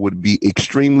why it would be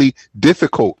extremely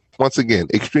difficult, once again,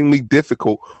 extremely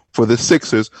difficult for the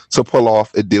Sixers to pull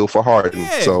off a deal for Harden.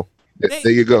 Yeah. So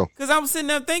there you go. Because I'm sitting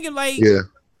there thinking,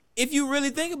 if you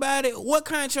really think about it, what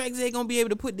contracts they going to be able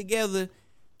to put together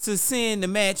to send the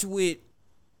match with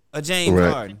a James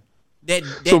Harden that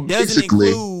doesn't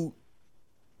include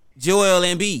Joel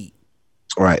Embiid?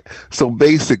 Right. So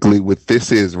basically what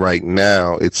this is right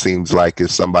now, it seems like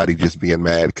it's somebody just being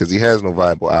mad because he has no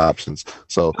viable options.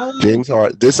 So James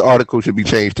Harden, this article should be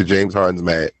changed to James Harden's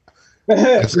mad.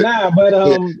 James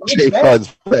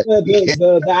Harden's mad.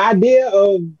 The idea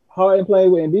of Harden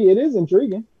playing with Embiid, it is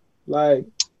intriguing.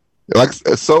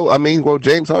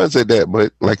 James Harden said that,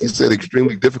 but like you said,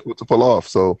 extremely difficult to pull off.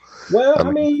 So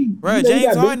James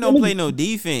Harden don't play no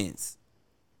defense.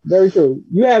 Very true.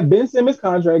 You have Ben Simmons'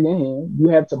 contract in hand. You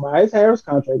have Tobias Harris'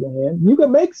 contract in hand. You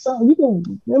can make some. You can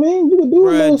do a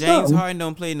little James something. Harden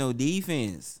don't play no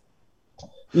defense.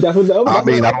 I don't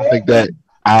think that.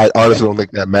 I honestly don't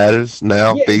think that matters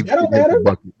now. That don't matter.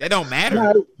 That don't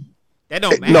matter.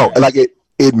 No,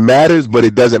 It matters, but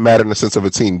it doesn't matter in the sense of a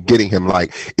team getting him.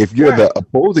 Like, if you're the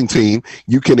opposing team,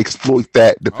 you can exploit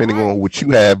that depending on what you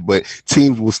have, but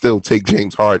teams will still take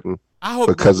James Harden. I hope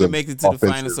because we make it to the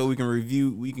finals so we can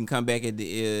review. We can come back at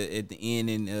the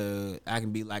end and I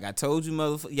can be like, I told you,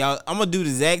 motherfucker. Y'all, I'm gonna do the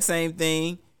exact same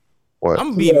thing. What?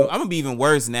 I'm gonna be even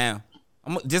worse now.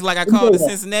 Just like I called the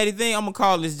Cincinnati thing. I'm gonna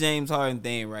call this James Harden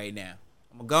thing right now.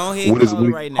 I'm gonna go ahead and call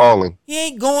it right now. He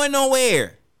ain't going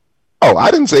nowhere. Oh,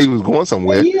 I didn't say he was going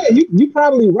somewhere. Yeah, you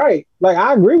probably right. Like,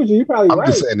 I agree with you. You probably right. I'm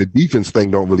just saying the defense thing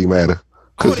don't really matter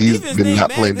because he's been not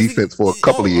playing defense for a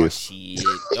couple of years. Shit.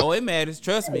 Oh, it matters.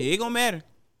 Trust me, it gonna matter.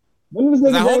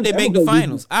 I hope they make the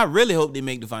finals. I really hope they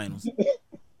make the finals.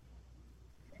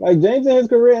 Like, James in his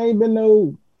career ain't been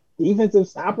no defensive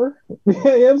stopper. You know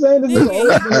what I'm saying?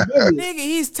 Nigga,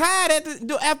 he's tied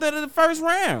after the first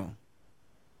round.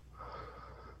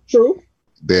 True.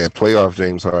 That playoff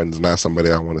James Harden is not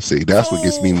somebody I want to see. That's what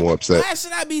gets me more upset. Why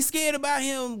should I be scared about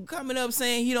him coming up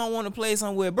saying he don't want to play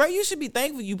somewhere? Bro, you should be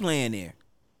thankful you playing there.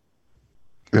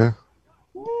 Yeah.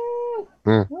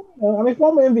 I mean,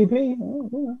 former MVP.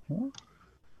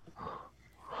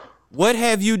 What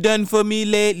have you done for me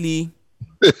lately?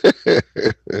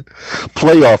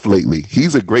 Playoff lately.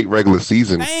 He's a great regular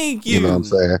season. Thank you. You know what I'm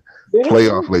saying? Yeah.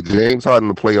 Playoff lately. James Harden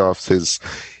in the playoffs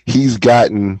he's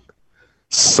gotten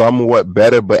somewhat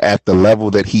better, but at the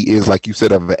level that he is, like you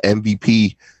said, of an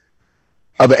MVP,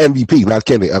 not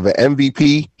Kennedy, of an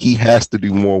MVP, he has to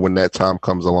do more when that time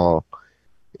comes along.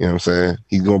 You know what I'm saying?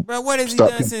 He's going. Bro, what has he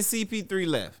done since CP3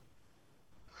 left?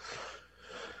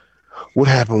 What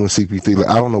happened with CP3?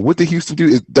 I don't know. What did Houston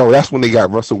do? That's when they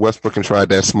got Russell Westbrook and tried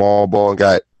that small ball and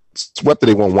got swept.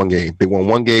 They won one game. They won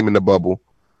one game in the bubble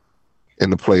in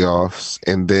the playoffs,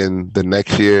 and then the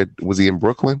next year was he in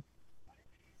Brooklyn?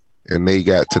 And they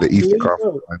got to the Eastern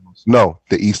Conference Finals. No,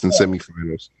 the Eastern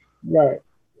semifinals. Right.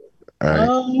 All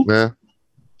right. Yeah.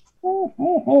 I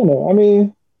don't know. I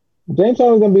mean, James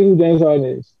Harden's going to be who James Harden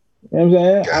is. You know what I'm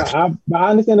saying? Gotcha. I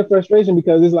understand the frustration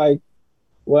because it's like,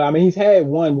 well, I mean, he's had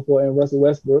one before in Russell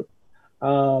Westbrook.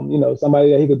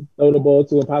 Somebody that he could throw the ball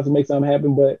to and possibly make something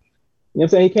happen. But, you know what I'm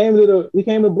saying? He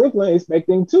came to Brooklyn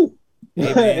expecting two.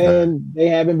 And they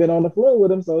haven't been on the floor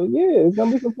with him. So, yeah, it's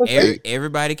going to be some frustration.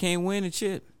 Everybody can't win a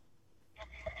chip.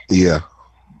 Yeah,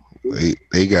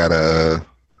 they gotta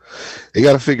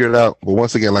figure it out. But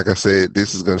once again, like I said,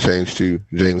 this is gonna change too.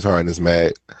 James Harden is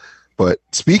mad. But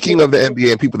speaking of the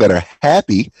NBA and people that are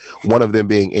happy, one of them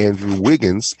being Andrew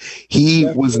Wiggins, he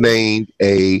was named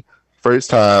a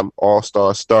first-time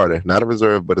All-Star starter, not a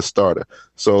reserve, but a starter.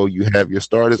 So you have your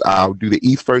starters. I'll do the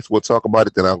East first. We'll talk about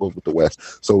it, then I'll go with the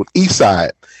West. So East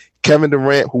side, Kevin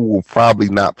Durant, who will probably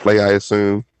not play, I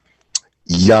assume.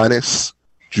 Giannis,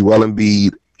 Joel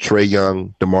Embiid, Trae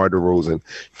Young, DeMar DeRozan.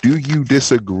 Do you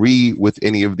disagree with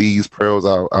any of these pearls?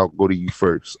 I'll go to you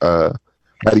first. How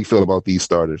do you feel about these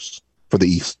starters for the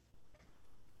East?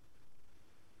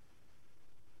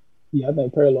 Yeah, I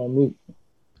think Pearl on mute.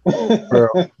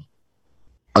 Pearl,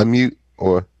 unmute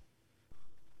or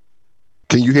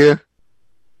can you hear?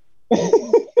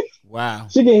 Wow.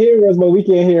 She can hear us, but we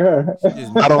can't hear her.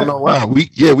 I don't know why. We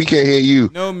can't hear you.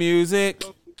 No music.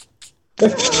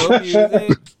 No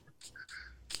music.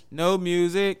 No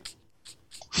music.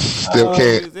 Still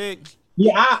can't. Music.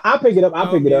 Yeah, I'll pick it up. I'll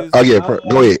pick it up. Oh yeah,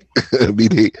 go ahead.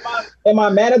 BD. Am I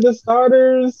mad at the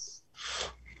starters?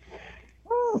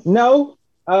 No.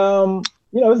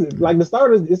 It's like the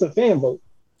starters. It's a fan vote.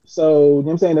 So you know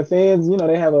what I'm saying, the fans,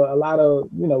 they have a lot of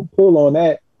pull on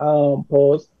that.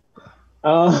 Pause.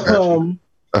 No,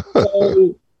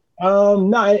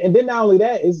 and then not only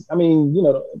that is,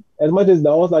 as much as the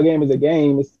All-Star game is a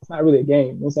game, it's not really a game.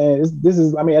 You know what I'm saying? This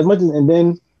is, as much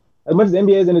as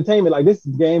NBA is entertainment, like this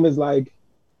game is like,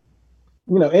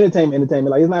 entertainment.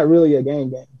 Like it's not really a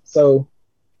game. So,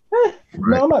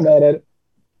 no, I'm not mad at it.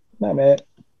 Not mad.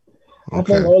 Okay. I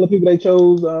think all the people they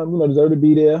chose, deserve to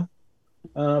be there.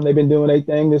 They've been doing their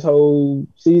thing this whole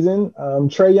season.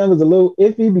 Trae Young is a little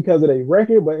iffy because of their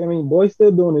record, but boy's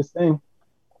still doing his thing.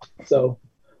 So,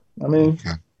 I ain't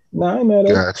mad at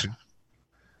it.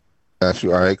 Got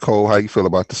you. All right, Cole, how you feel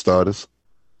about the starters?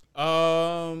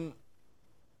 I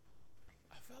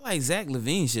feel like Zach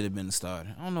LaVine should have been the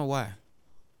starter. I don't know why.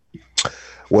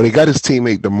 Well, he got his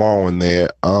teammate DeMar in there.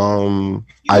 I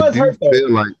do feel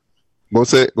like.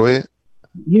 What's that? Go ahead.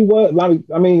 He was.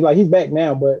 He's back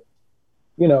now, but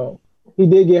he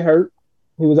did get hurt.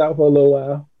 He was out for a little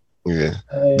while. Yeah,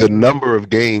 the number of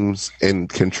games and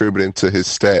contributing to his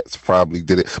stats probably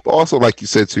did it. But also, like you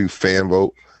said, too, fan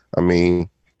vote.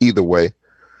 Either way,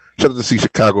 shout out to see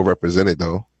Chicago represented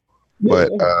though. Yeah.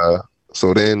 But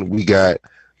so then we got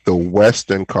the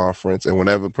Western Conference. And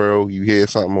whenever, Pearl, you hear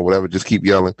something or whatever, just keep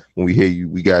yelling. When we hear you,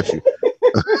 we got you.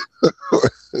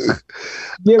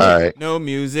 All right. No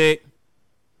music.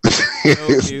 No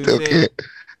music.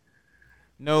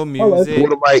 No music.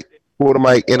 Pull the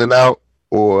mic in and out,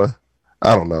 or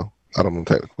I don't know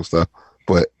technical stuff.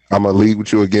 But I'm gonna leave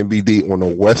with you again, BD, on the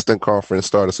Western Conference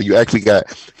starter. So you actually got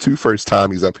two first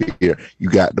timies up here. You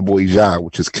got the boy Ja,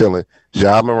 which is killing.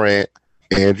 Ja Morant,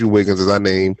 Andrew Wiggins, as I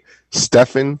named,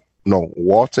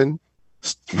 Walton,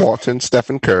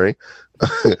 Stephen Curry,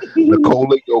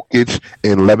 Nikola Jokic,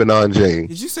 and Lebanon James.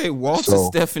 Did you say Walter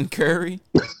Stephen Curry?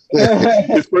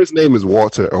 His first name is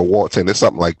Walter or Walton. It's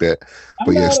something like that.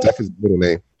 But yeah, Steph is the middle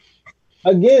name.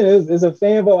 Again, it's a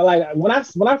fan vote. Like when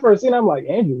I first seen it, I'm like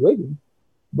Andrew Wiggins.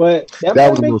 But that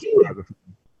was a little surprising.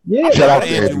 Yeah, shout out to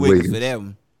Andrew Wiggins for that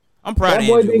one. I'm proud of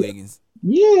Andrew Wiggins.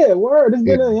 Yeah, word. It's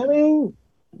been I mean,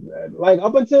 like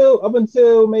up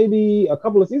until maybe a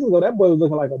couple of seasons ago, that boy was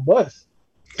looking like a bust.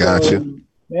 Gotcha. So, you know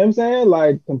what I'm saying?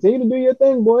 Like, continue to do your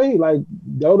thing, boy. Like,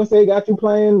 Golden State got you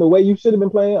playing the way you should have been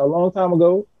playing a long time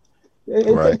ago. It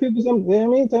takes people some, you know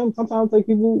what I mean? Sometimes it takes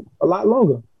people a lot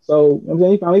longer. So, you know what I'm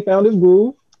saying? He finally found his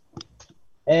groove.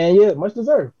 And yeah, much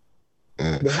deserved.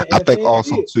 I think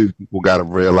also too, people got to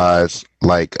realize,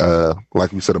 like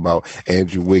we said about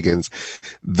Andrew Wiggins,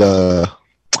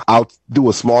 I'll do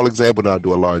a small example, and I'll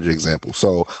do a larger example.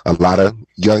 So a lot of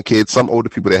young kids, some older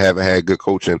people that haven't had good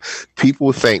coaching,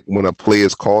 people think when a player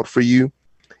is called for you,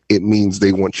 it means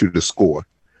they want you to score.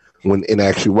 When in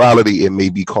actuality, it may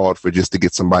be called for just to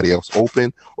get somebody else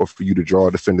open or for you to draw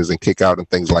defenders and kick out and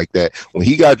things like that. When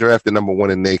he got drafted number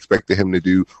 1 and they expected him to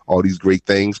do all these great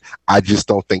things, I just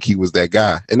don't think he was that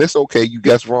guy. And it's okay, you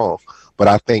guessed wrong. But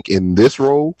I think in this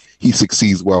role, he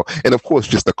succeeds well. And of course,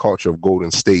 just the culture of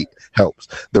Golden State helps.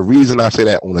 The reason I say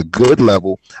that on a good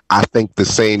level, I think the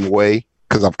same way,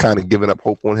 because I've kind of given up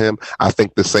hope on him, I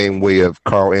think the same way of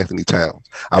Karl Anthony Towns.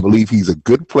 I believe he's a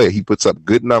good player. He puts up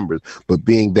good numbers. But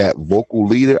being that vocal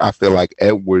leader, I feel like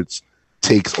Edwards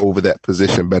takes over that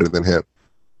position better than him.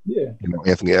 Yeah. You know,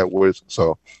 Anthony Edwards.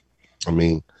 So, I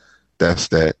mean, that's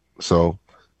that. So,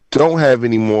 don't have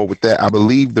any more with that. I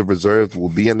believe the reserves will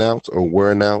be announced or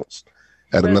were announced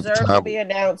at another time. Will be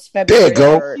announced February 3rd.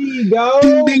 There you go.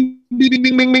 Ding, ding, ding,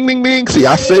 ding, ding, ding, ding, ding. See,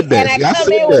 I said that. And I come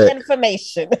in with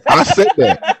information. I said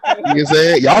that. You know what I'm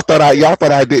saying? Y'all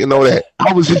thought I didn't know that.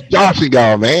 I was just joshing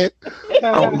y'all, man.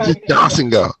 I was just joshing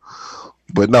y'all.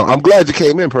 But no, I'm glad you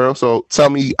came in, Pearl. So tell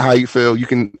me how you feel. You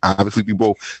can obviously be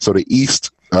both. So the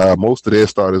East, most of their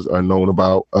starters are known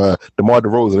about. DeMar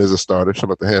DeRozan is a starter.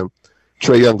 Shout out to him.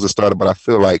 Trae Young's a starter, but I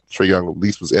feel like Trae Young at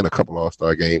least was in a couple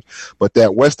All-Star games. But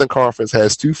that Western Conference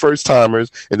has 2 first-timers,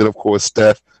 and then, of course,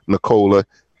 Steph, Nikola,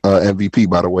 MVP,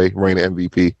 by the way, Reigning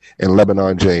MVP, and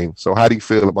Lebanon James. So how do you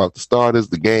feel about the starters,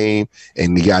 the game,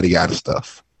 and the yada-yada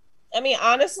stuff? I mean,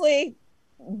 honestly,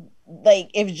 like,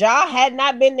 if Ja had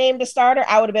not been named a starter,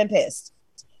 I would have been pissed.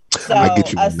 So, I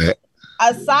get you on that.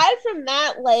 Aside from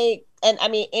that, like, and I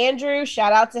mean, Andrew,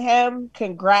 shout out to him.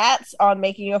 Congrats on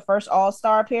making your first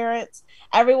All-Star appearance.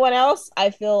 Everyone else,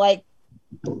 I feel like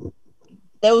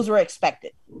those were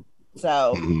expected.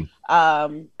 So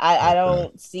I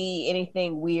don't see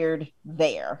anything weird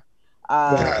there.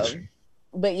 Gotcha.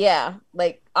 But yeah,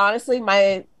 like honestly,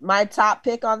 my top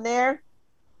pick on there,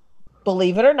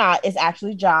 believe it or not, is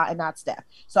actually Ja and not Steph.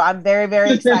 So I'm very,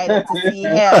 very excited to see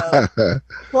him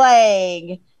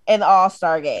playing in the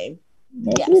All-Star game.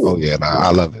 Yes. Oh yeah,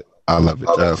 I love it. I love it.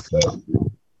 Okay.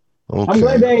 I'm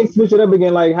glad they ain't switch it up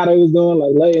again, like how they was doing,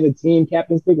 like letting the team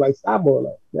captains pick, like stop all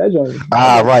that. That joint.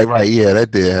 Right. Yeah,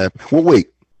 that did happen. Well, wait.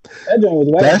 That joint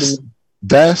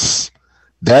was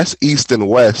that's East and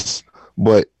West,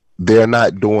 but they're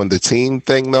not doing the team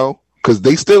thing though, because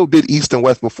they still did East and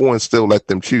West before and still let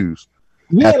them choose.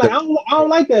 Yeah, like I don't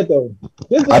like that though.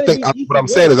 I think what I'm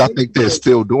saying is I think they're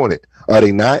still doing it. Are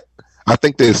they not? I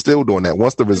think they're still doing that.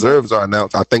 Once the reserves are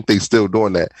announced, I think they're still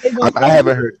doing that. I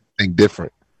haven't heard anything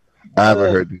different.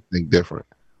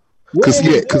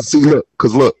 Because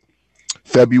look,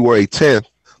 February 10th,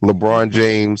 LeBron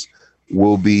James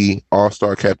will be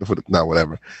All-Star captain for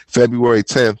February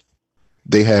 10th,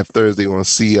 they have Thursday on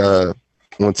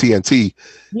TNT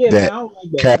that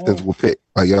captains will pick.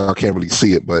 Like y'all can't really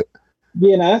see it, but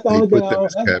yeah, that's the only thing.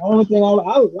 That's the only thing I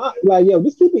like. Yo,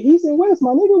 just keep it East and West,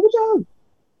 my nigga. What y'all?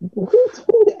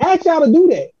 Who asked y'all to do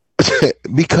that?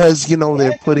 Because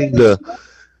they're putting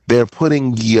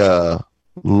the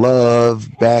love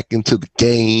back into the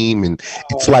game, and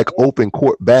it's like open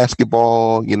court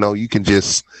basketball. You can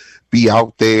just be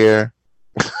out there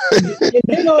And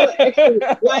then all the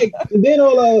extra, like, and then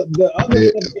all the other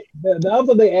stuff, the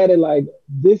other they added, like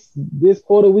this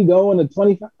quarter we go on the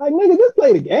 25. Like, nigga, just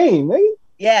play the game, nigga.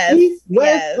 Yes. East, West,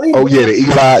 Yes. play Oh yeah,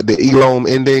 the Elome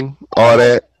ending, all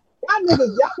that.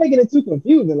 Y'all making it too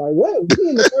confusing. Like, what? We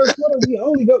in the first quarter,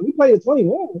 we play the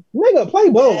 21. Nigga, play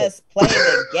ball. Yes, play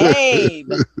the game.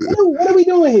 What are we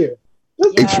doing here?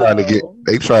 They trying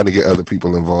to get other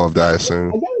people involved, I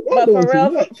assume. But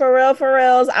for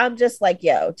reals, I'm just like,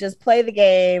 yo, just play the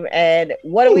game. And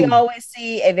what do we always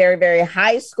see? A very, very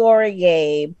high scoring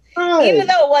game. Right. Even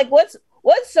though, like, what's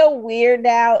so weird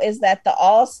now is that the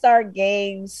All-Star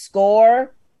game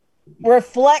score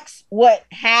reflects what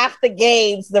half the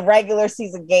games, the regular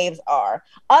season games are.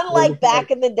 Unlike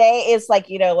back in the day, it's like,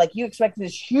 you know, like you expect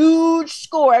this huge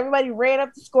score. Everybody ran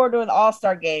up the score during the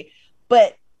All-Star game,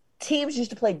 but teams used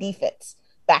to play defense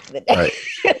back in the day.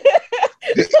 Right.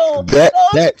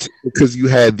 That's because you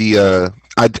had the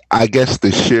I guess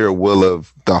the sheer will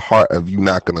of the heart of you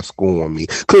not gonna score on me.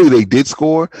 Clearly they did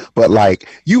score, but like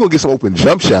you gonna get some open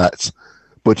jump shots,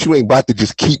 but you ain't about to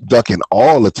just keep ducking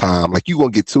all the time. Like you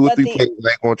gonna get 2 or 3 players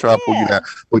that ain't gonna try to pull you down.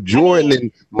 But Jordan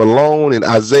and Malone and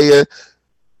Isaiah,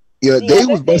 you know, they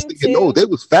was busting your nose. They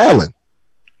was fouling.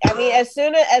 I mean, as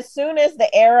soon as the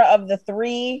era of the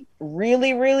 3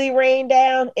 really, really rained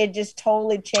down, it just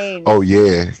totally changed. Oh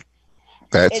yeah.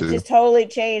 It just totally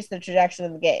changed the trajectory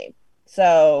of the game.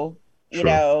 So, you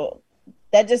know,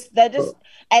 that just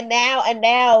and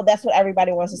now that's what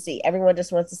everybody wants to see. Everyone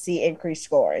just wants to see increased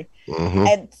scoring. Mm-hmm.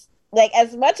 And like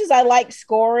as much as I like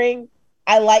scoring,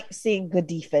 I like seeing good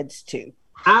defense too.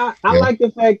 I like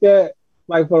the fact that,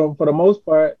 like, for the most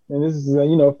part, and this is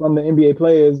you know, from the NBA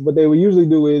players, what they would usually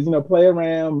do is, you know, play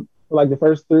around for like the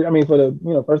first 3. I mean, for the,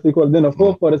 you know, first 3 quarters. Then the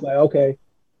fourth quarter, it's like, okay,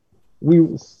 you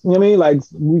know what I mean? Like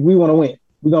we want to win.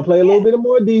 We're gonna play a little bit of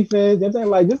more defense. You know what I'm saying?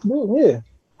 Like, just do it. Yeah.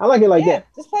 I like it like that.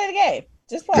 Just play the game.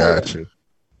 Just play. Gotcha.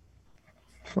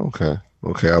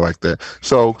 Okay, I like that.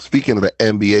 So speaking of the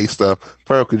NBA stuff,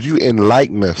 Pearl, could you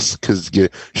enlighten us? Because your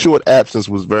short absence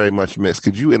was very much missed.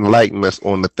 Could you enlighten us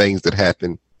on the things that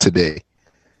happened today?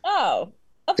 Oh,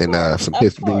 and some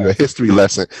history, a history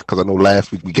lesson, because I know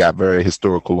last week we got very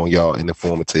historical on y'all and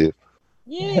informative.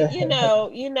 You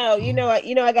know,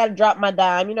 I gotta drop my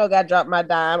dime. You know, I gotta drop my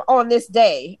dime on this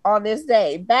day,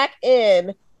 back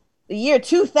in the year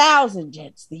 2000,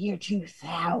 gents, the year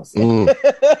 2000.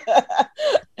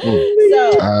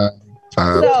 So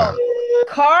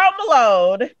Karl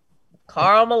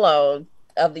Malone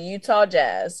of the Utah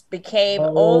Jazz became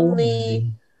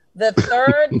only the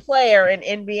 3rd player in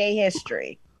NBA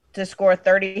history to score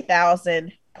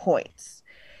 30,000 points.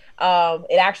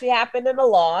 It actually happened in a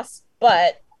loss.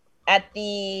 But at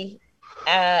the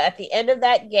end of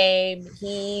that game,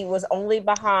 he was only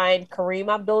behind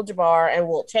Kareem Abdul-Jabbar and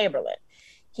Wilt Chamberlain.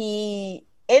 He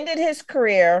ended his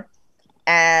career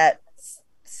at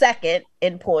 2nd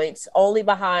in points, only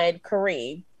behind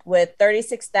Kareem with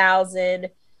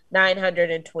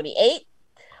 36,928.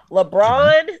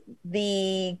 LeBron,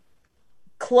 the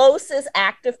closest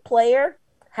active player,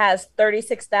 has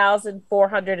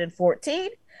 36,414.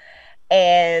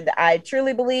 And I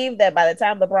truly believe that by the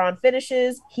time LeBron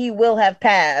finishes, he will have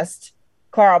passed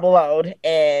Karl Malone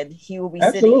and he will be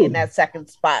sitting in that 2nd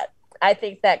spot. I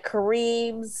think that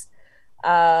Kareem's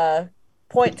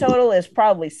point total is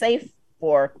probably safe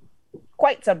for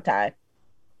quite some time.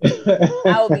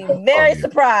 I would be very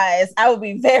surprised. I would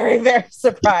be very, very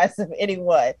surprised if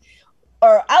anyone,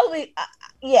 or I'll be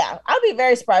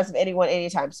very surprised if anyone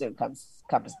anytime soon comes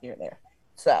near there.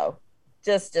 So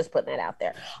just putting that out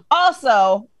there.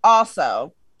 Also,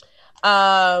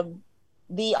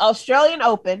 the Australian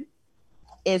Open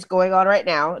is going on right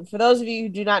now. And for those of you who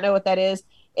do not know what that is,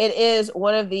 it is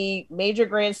one of the major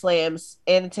Grand Slams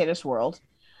in the tennis world.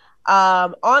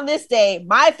 On this day,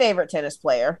 my favorite tennis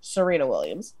player, Serena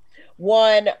Williams,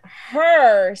 won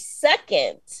her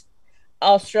 2nd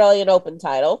Australian Open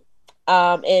title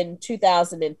in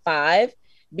 2005,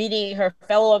 beating her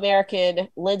fellow American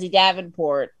Lindsay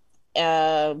Davenport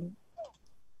in,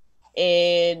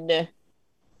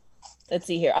 let's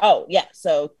see here. Oh, yeah.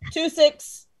 So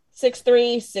 2-6,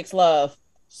 6-3, 6-love.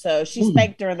 So she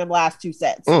spanked her in them last 2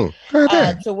 sets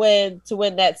to win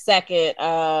that second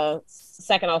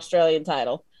Australian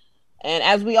title. And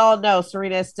as we all know,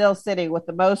 Serena is still sitting with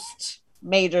the most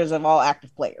majors of all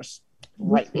active players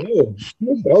right now.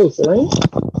 Let's go, Serena.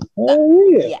 Oh,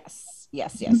 yeah.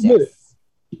 Yes.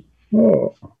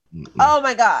 Oh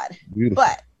my God. Beautiful.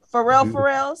 But for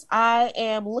reals, I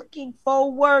am looking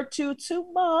forward to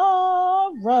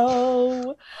tomorrow.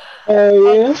 Oh,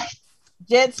 yeah.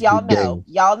 Gents, y'all know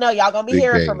y'all gonna be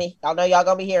hearing from me. Y'all know y'all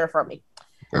gonna be hearing from me.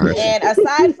 And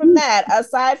aside from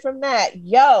that,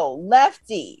 yo,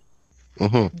 Lefty,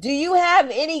 do you have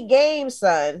any games,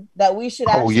 son, that we should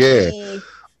actually be getting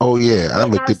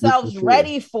ourselves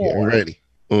ready for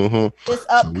this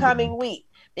upcoming week?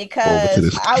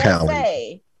 Because I will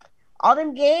say, all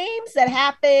them games that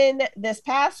happened this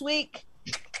past week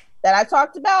that I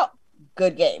talked about,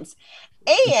 good games.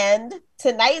 And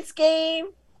tonight's game,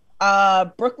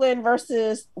 Brooklyn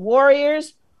versus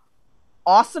Warriors,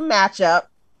 awesome matchup.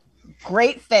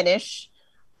 Great finish.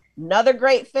 Another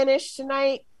great finish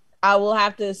tonight. I will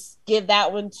have to give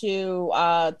that one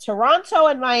to Toronto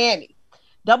and Miami.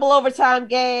 Double overtime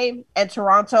game, and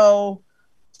Toronto,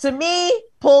 to me,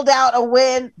 pulled out a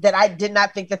win that I did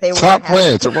not think that they would have. Stop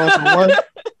playing. Toronto won.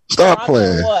 Stop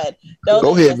playing.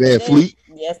 Go ahead, Van Fleet.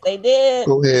 Yes, they did.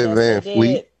 Go ahead, Van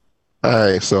Fleet. All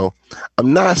right, so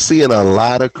I'm not seeing a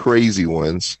lot of crazy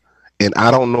ones, and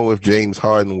I don't know if James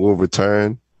Harden will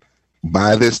return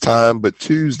by this time, but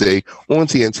Tuesday on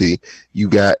TNT, you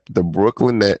got the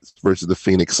Brooklyn Nets versus the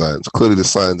Phoenix Suns. Clearly, the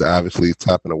Suns are obviously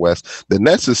top in the West. The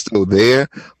Nets are still there,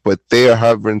 but they're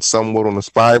hovering somewhat on a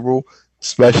spiral,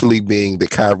 especially being that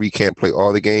Kyrie can't play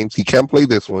all the games. He can play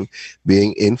this one,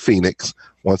 being in Phoenix.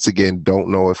 Once again, don't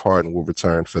know if Harden will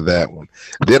return for that one.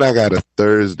 Then I got a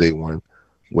Thursday one,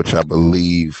 which I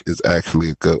believe is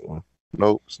actually a good one.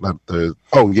 Nope, it's not Thursday.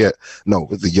 Oh, yeah. No,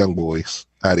 it's the Young Boys.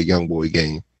 I had a Young Boy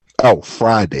game. Oh,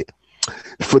 Friday.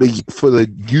 For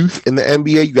the youth in the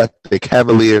NBA, you got the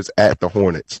Cavaliers at the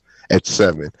Hornets at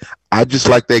 7. I just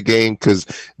like that game because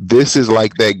this is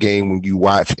like that game when you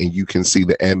watch and you can see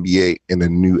the NBA in a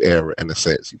new era in a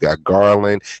sense. You got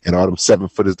Garland and all them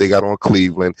 7-footers they got on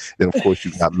Cleveland. Then, of course,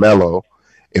 you got Melo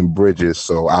and Bridges.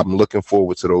 So I'm looking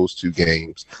forward to those two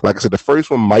games. Like I said, the first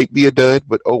one might be a dud,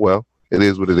 but oh well. It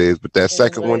is what it is. But that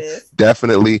second one,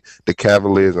 definitely the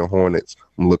Cavaliers and Hornets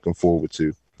I'm looking forward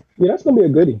to. Yeah, that's going to be a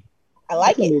goodie. I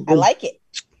like it. I like it.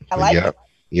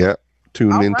 Yeah.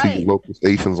 Tune into your local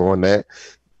stations on that.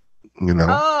 You know.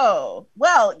 Oh,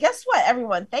 well, guess what,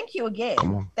 everyone? Thank you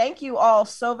again. Thank you all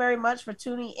so very much for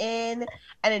tuning in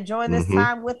and enjoying this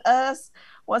time with us.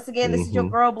 Once again, this is your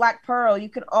girl, Black Pearl. You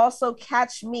can also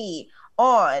catch me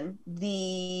on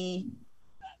the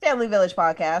Family Village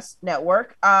Podcast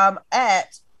Network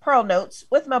at Pearl Notes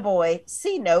with my boy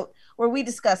C Note, where we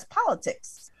discuss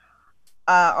politics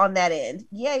on that end.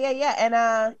 Yeah.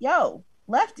 And yo,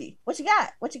 Lefty, what you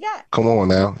got? Come on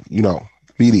now. You know,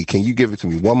 BD, can you give it to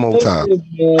me one more time?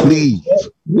 Please.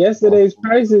 Yesterday's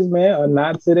prices, man, are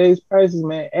not today's prices,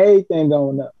 man. Everything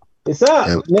going up. It's up,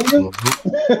 nigga.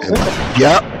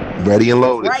 Yep, ready and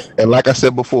loaded. Right. And like I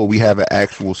said before, we have an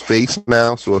actual space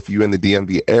now. So if you're in the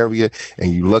DMV area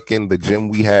and you look in, the gym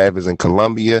we have is in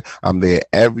Columbia. I'm there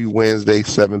every Wednesday,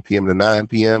 7 p.m. to 9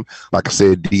 p.m. Like I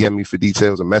said, DM me for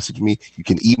details and message me. You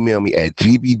can email me at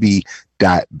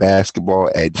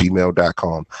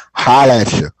gbb.basketball@gmail.com. Holla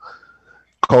at you.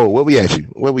 Cole, where we at,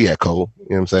 Cole? You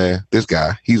know what I'm saying? This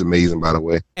guy, he's amazing, by the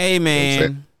way. Hey,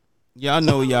 man. Y'all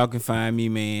know y'all can find me,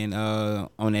 man,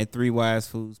 on that Three Wise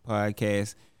Foods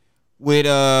podcast with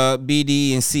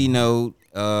BD and C Note,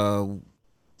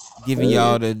 giving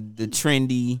y'all the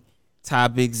trendy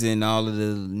topics and all of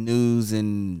the news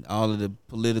and all of the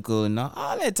political and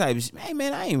all that type of shit. Hey,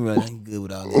 man, I ain't really good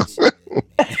with all that shit.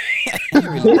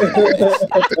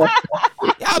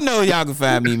 Y'all know y'all can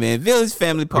find me, man. Village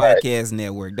Family Podcast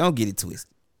Network. Don't get it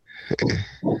twisted.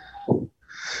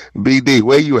 BD,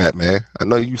 where you at, man? I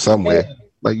know you somewhere.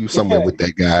 Like you somewhere with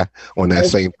that guy on that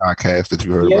same podcast that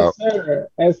you heard about. Yes, sir.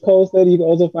 As Cole said, you can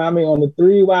also find me on the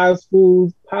Three Wise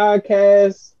Foods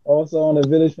podcast, also on the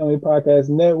Village Family Podcast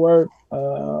Network.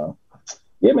 Yeah,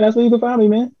 man, that's where you can find me,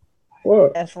 man.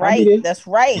 Whoa, that's right.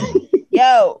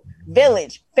 Yo,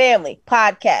 Village Family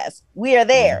Podcast. We are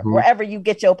there wherever you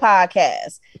get your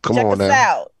podcasts.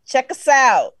 Check us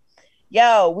out.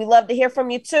 Yo, we love to hear from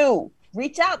you too.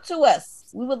 Reach out to us.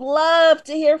 We would love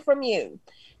to hear from you.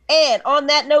 And on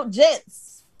that note,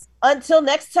 gents, until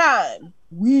next time,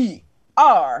 we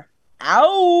are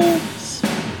out.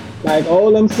 Like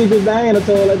all them secret Diana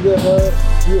told us, at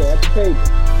the table.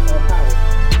 On power.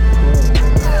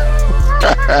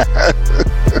 Yeah.